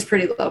 That is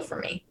pretty low for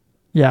me.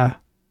 Yeah.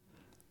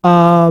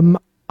 Um,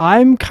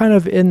 I'm kind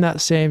of in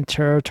that same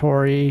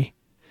territory.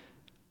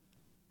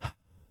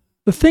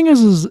 The thing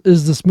is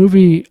this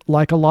movie,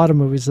 like a lot of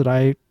movies that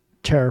I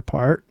tear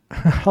apart.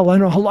 I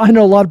know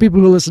a lot of people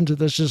who listen to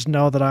this just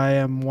know that I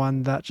am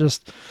one that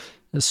just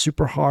is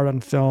super hard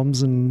on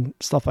films and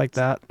stuff like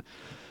that.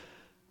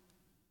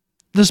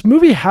 This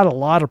movie had a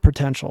lot of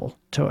potential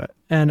to it,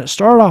 and it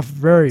started off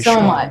very So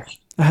strong. much.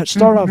 It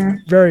started off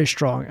Mm-hmm. very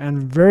strong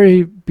and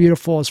very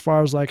beautiful as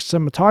far as like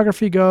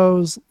cinematography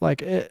goes.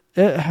 Like it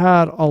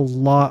had a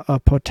lot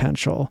of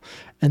potential,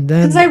 and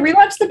Because then I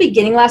rewatched the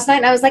beginning last night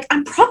and I was like,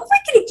 I'm probably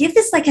going to give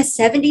this like a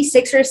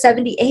 76 or a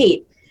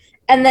 78.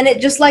 And then it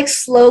just like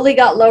slowly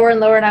got lower and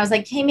lower. And I was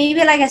like, hey, maybe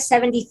like a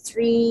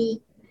 73.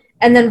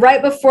 And then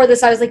right before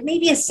this, I was like,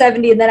 maybe a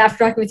 70. And then after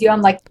talking with you,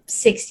 I'm like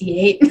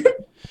 68.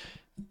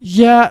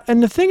 yeah,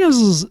 and the thing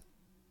is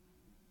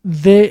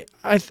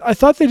I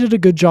thought they did a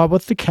good job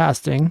with the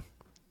casting.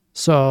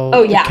 So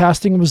Oh, the yeah.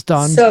 casting was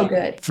done So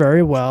good.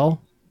 very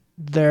well.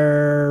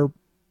 Their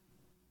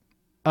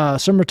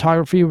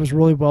cinematography was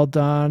really well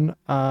done.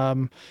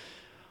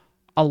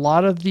 A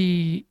lot of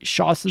the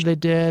shots that they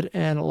did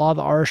and a lot of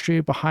the artistry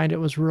behind it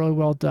was really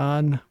well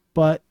done.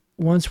 But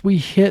once we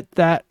hit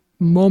that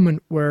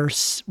moment where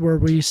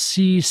we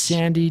see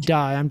Sandy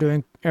die, I'm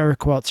doing air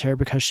quotes here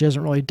because she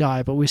doesn't really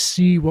die, but we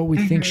see what we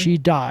think Mm-hmm. she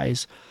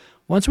dies.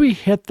 Once we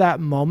hit that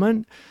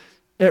moment,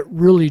 it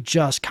really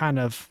just kind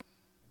of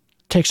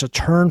takes a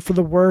turn for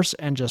the worse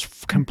and just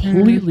Mm-hmm.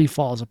 completely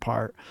falls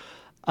apart,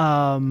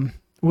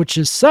 which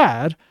is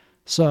sad.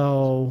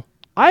 So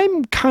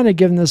I'm kind of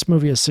giving this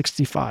movie a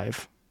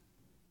 65.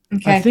 I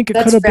Okay. think it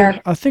could That's have been.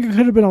 fair. I think it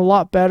could have been a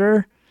lot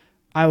better.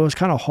 I was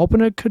kind of hoping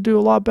it could do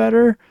a lot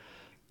better,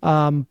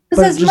 Because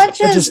but as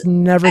much it as just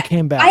never I,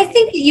 came I back.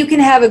 think you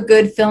can have a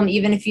good film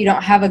even if you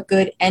don't have a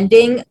good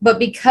ending, but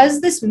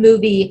because this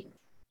movie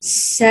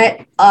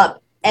set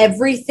up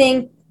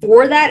everything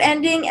for that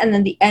ending and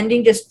then the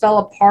ending just fell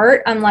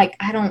apart, I'm like,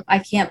 I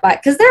can't buy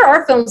it. Because there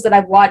are films that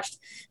I've watched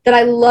that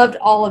I loved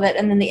all of it,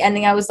 and then the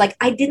ending, I was like,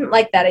 I didn't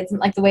like that. I didn't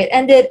like the way it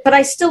ended, but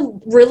I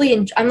still really,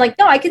 I'm like,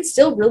 no, I could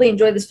still really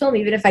enjoy this film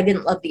even if I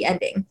didn't love the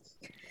ending.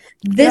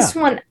 Yeah. This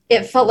one,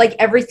 it felt like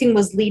everything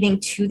was leading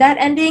to that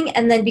ending,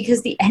 and then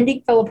because the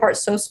ending fell apart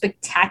so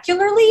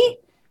spectacularly,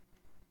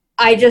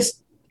 I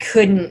just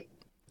couldn't.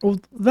 Well,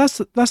 that's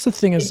the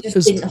thing It just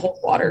is didn't hold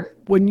water.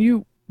 when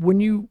you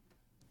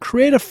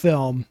create a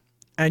film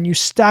and you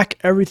stack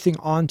everything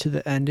onto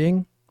the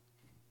ending,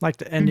 like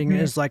the ending Mm-hmm.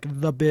 is like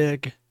the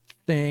big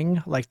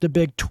thing, like the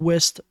big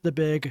twist, the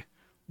big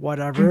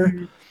whatever,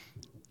 Mm-hmm.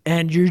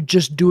 and you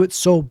just do it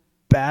so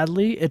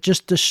badly, it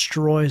just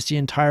destroys the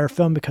entire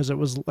film because it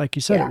was, like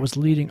you said, it Yeah. was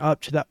leading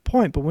up to that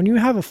point. But when you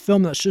have a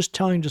film that's just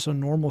telling just a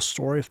normal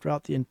story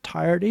throughout the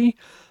entirety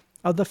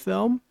of the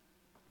film,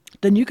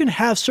 then you can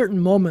have certain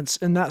moments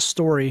in that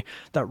story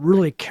that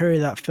really carry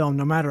that film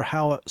no matter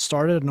how it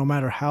started, no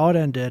matter how it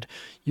ended.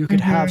 You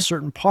could have Mm-hmm.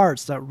 certain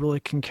parts that really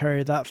can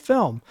carry that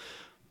film.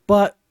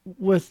 But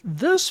with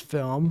this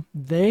film,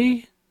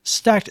 they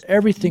stacked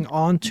everything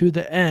onto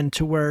the end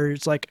to where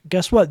it's like,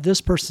 guess what? This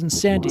person's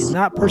Sandy and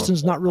that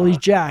person's not really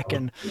Jack,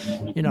 and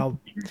you know,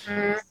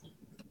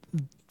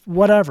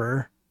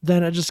 whatever.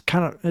 Then it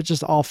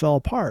just all fell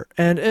apart.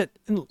 Yeah.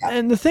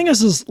 And the thing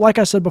is like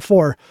I said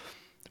before,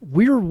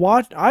 we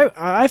were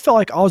I felt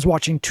like I was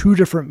watching two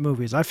different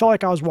movies. I felt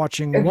like I was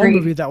watching one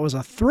movie Agreed. that was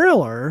a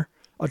thriller,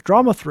 a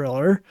drama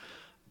thriller,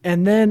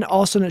 and then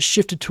all of a sudden it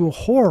shifted to a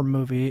horror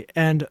movie,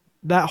 and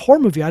that horror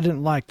movie I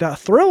didn't like. That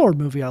thriller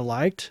movie I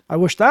liked. I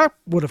wish that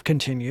would have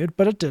continued,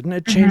 but it didn't.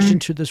 It changed Mm-hmm.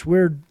 into this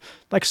weird,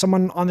 like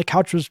someone on the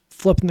couch was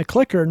flipping the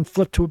clicker and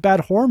flipped to a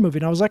bad horror movie,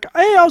 and I was like,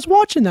 hey, I was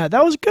watching that.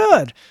 That was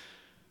good.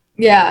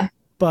 Yeah.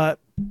 But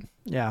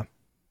yeah,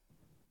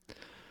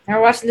 Now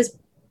we're watching this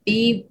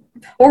B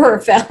horror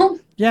film.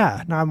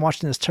 yeah. Now I'm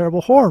watching this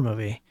terrible horror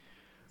movie,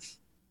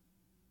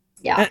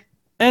 Yeah.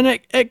 and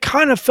it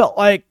kind of felt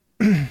like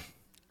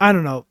I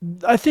don't know.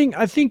 I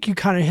think you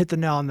kind of hit the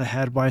nail on the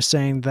head by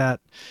saying that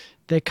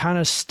they kind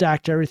of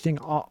stacked everything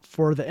up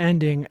for the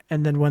ending,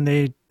 and then when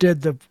they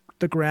did the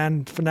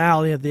grand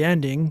finale of the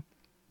ending,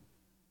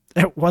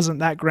 it wasn't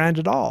that grand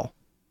at all.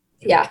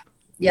 Yeah.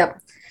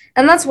 Yep.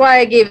 And that's why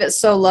I gave it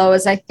so low,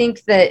 is I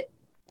think that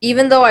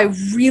even though I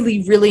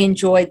really, really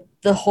enjoyed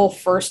the whole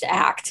first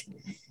act,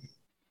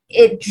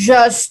 it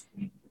just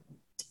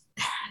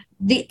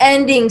the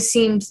ending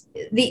seems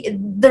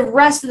the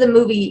rest of the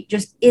movie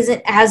just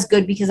isn't as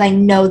good because I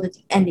know that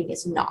the ending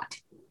is not.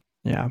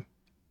 Yeah.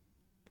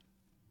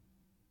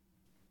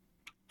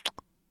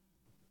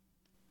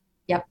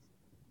 Yep.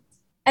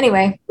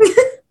 Anyway,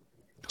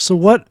 So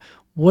what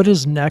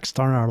is next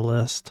on our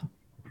list?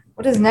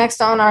 What is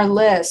next on our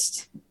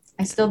list?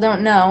 I still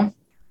don't know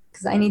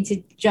because I need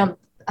to jump.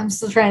 I'm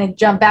still trying to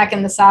jump back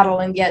in the saddle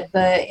and get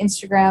the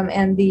Instagram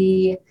and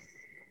the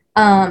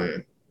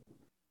um,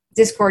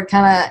 Discord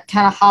kind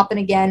of hopping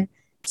again.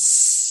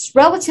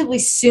 Relatively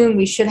soon,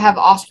 we should have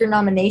Oscar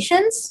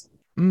nominations,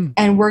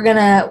 and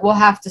we'll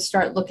have to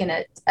start looking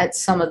at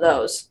some of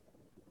those.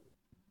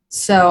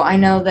 So I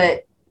know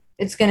that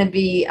it's going to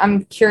be.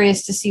 I'm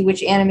curious to see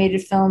which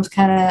animated films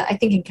kind of. I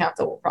think Encanto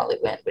will probably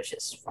win, which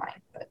is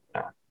fine, but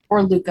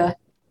or Luca.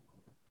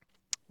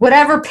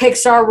 Whatever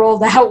Pixar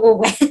rolled out will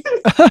win.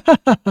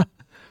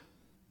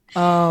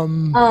 But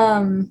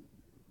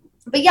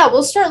yeah,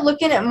 we'll start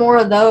looking at more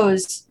of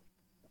those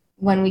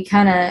when we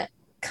kind of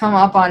come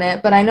up on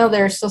it. But I know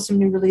there are still some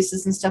new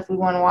releases and stuff we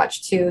want to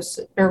watch too,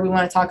 or we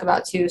want to talk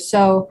about too.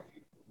 So,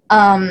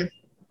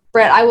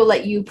 Brett, I will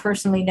let you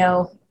personally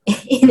know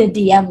in a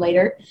DM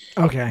later.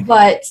 Okay.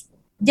 But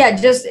yeah,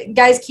 just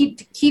guys, keep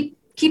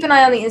an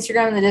eye on the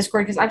Instagram and the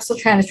Discord because I'm still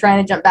trying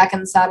to jump back in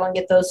the saddle and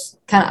get those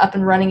kind of up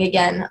and running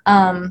again.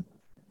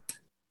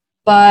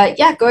 But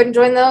yeah, go ahead and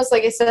join those.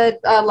 Like I said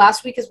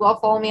last week as well,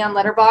 follow me on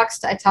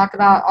Letterboxd. I talk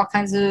about all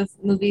kinds of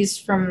movies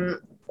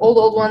from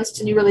old ones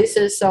to new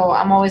releases, so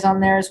I'm always on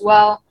there as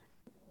well.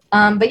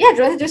 But yeah,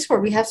 join the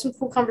Discord. We have some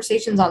cool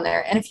conversations on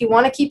there. And if you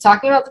want to keep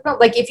talking about the film,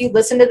 like if you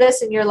listen to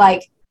this and you're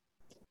like,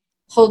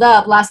 hold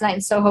up, last night in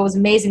Soho was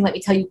amazing, let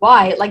me tell you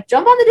why, like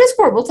jump on the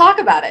Discord. We'll talk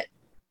about it.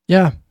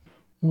 Yeah.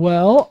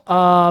 Well,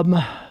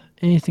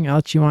 anything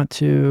else you want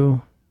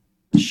to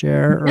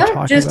share or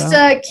talk just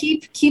about?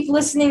 keep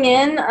listening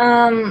in.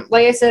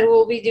 Like I said,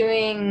 we'll be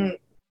doing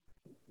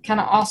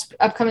kind of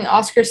upcoming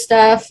Oscar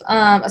stuff,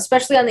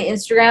 especially on the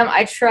Instagram.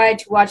 I try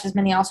to watch as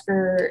many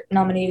Oscar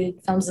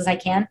nominated films as I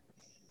can.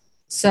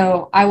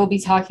 So I will be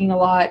talking a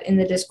lot in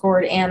the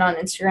Discord and on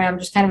Instagram,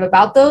 just kind of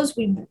about those.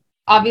 We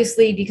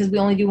obviously, because we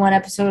only do one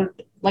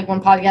episode, like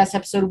one podcast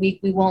episode a week,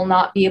 we will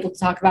not be able to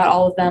talk about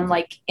all of them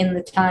like in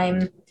the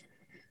time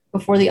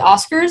before the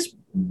Oscars,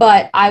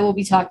 but I will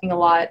be talking a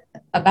lot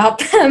about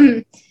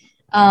them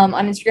on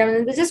Instagram and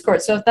in the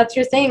Discord. So if that's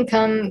your thing,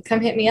 come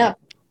hit me up.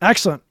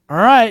 Excellent. All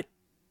right.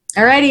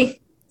 Alrighty.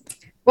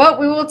 Well,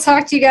 we will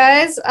talk to you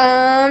guys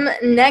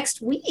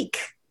next week.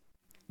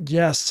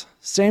 Yes.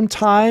 Same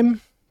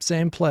time,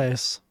 same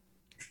place.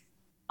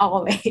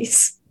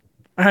 Always.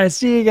 All right.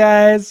 See you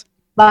guys.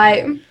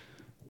 Bye.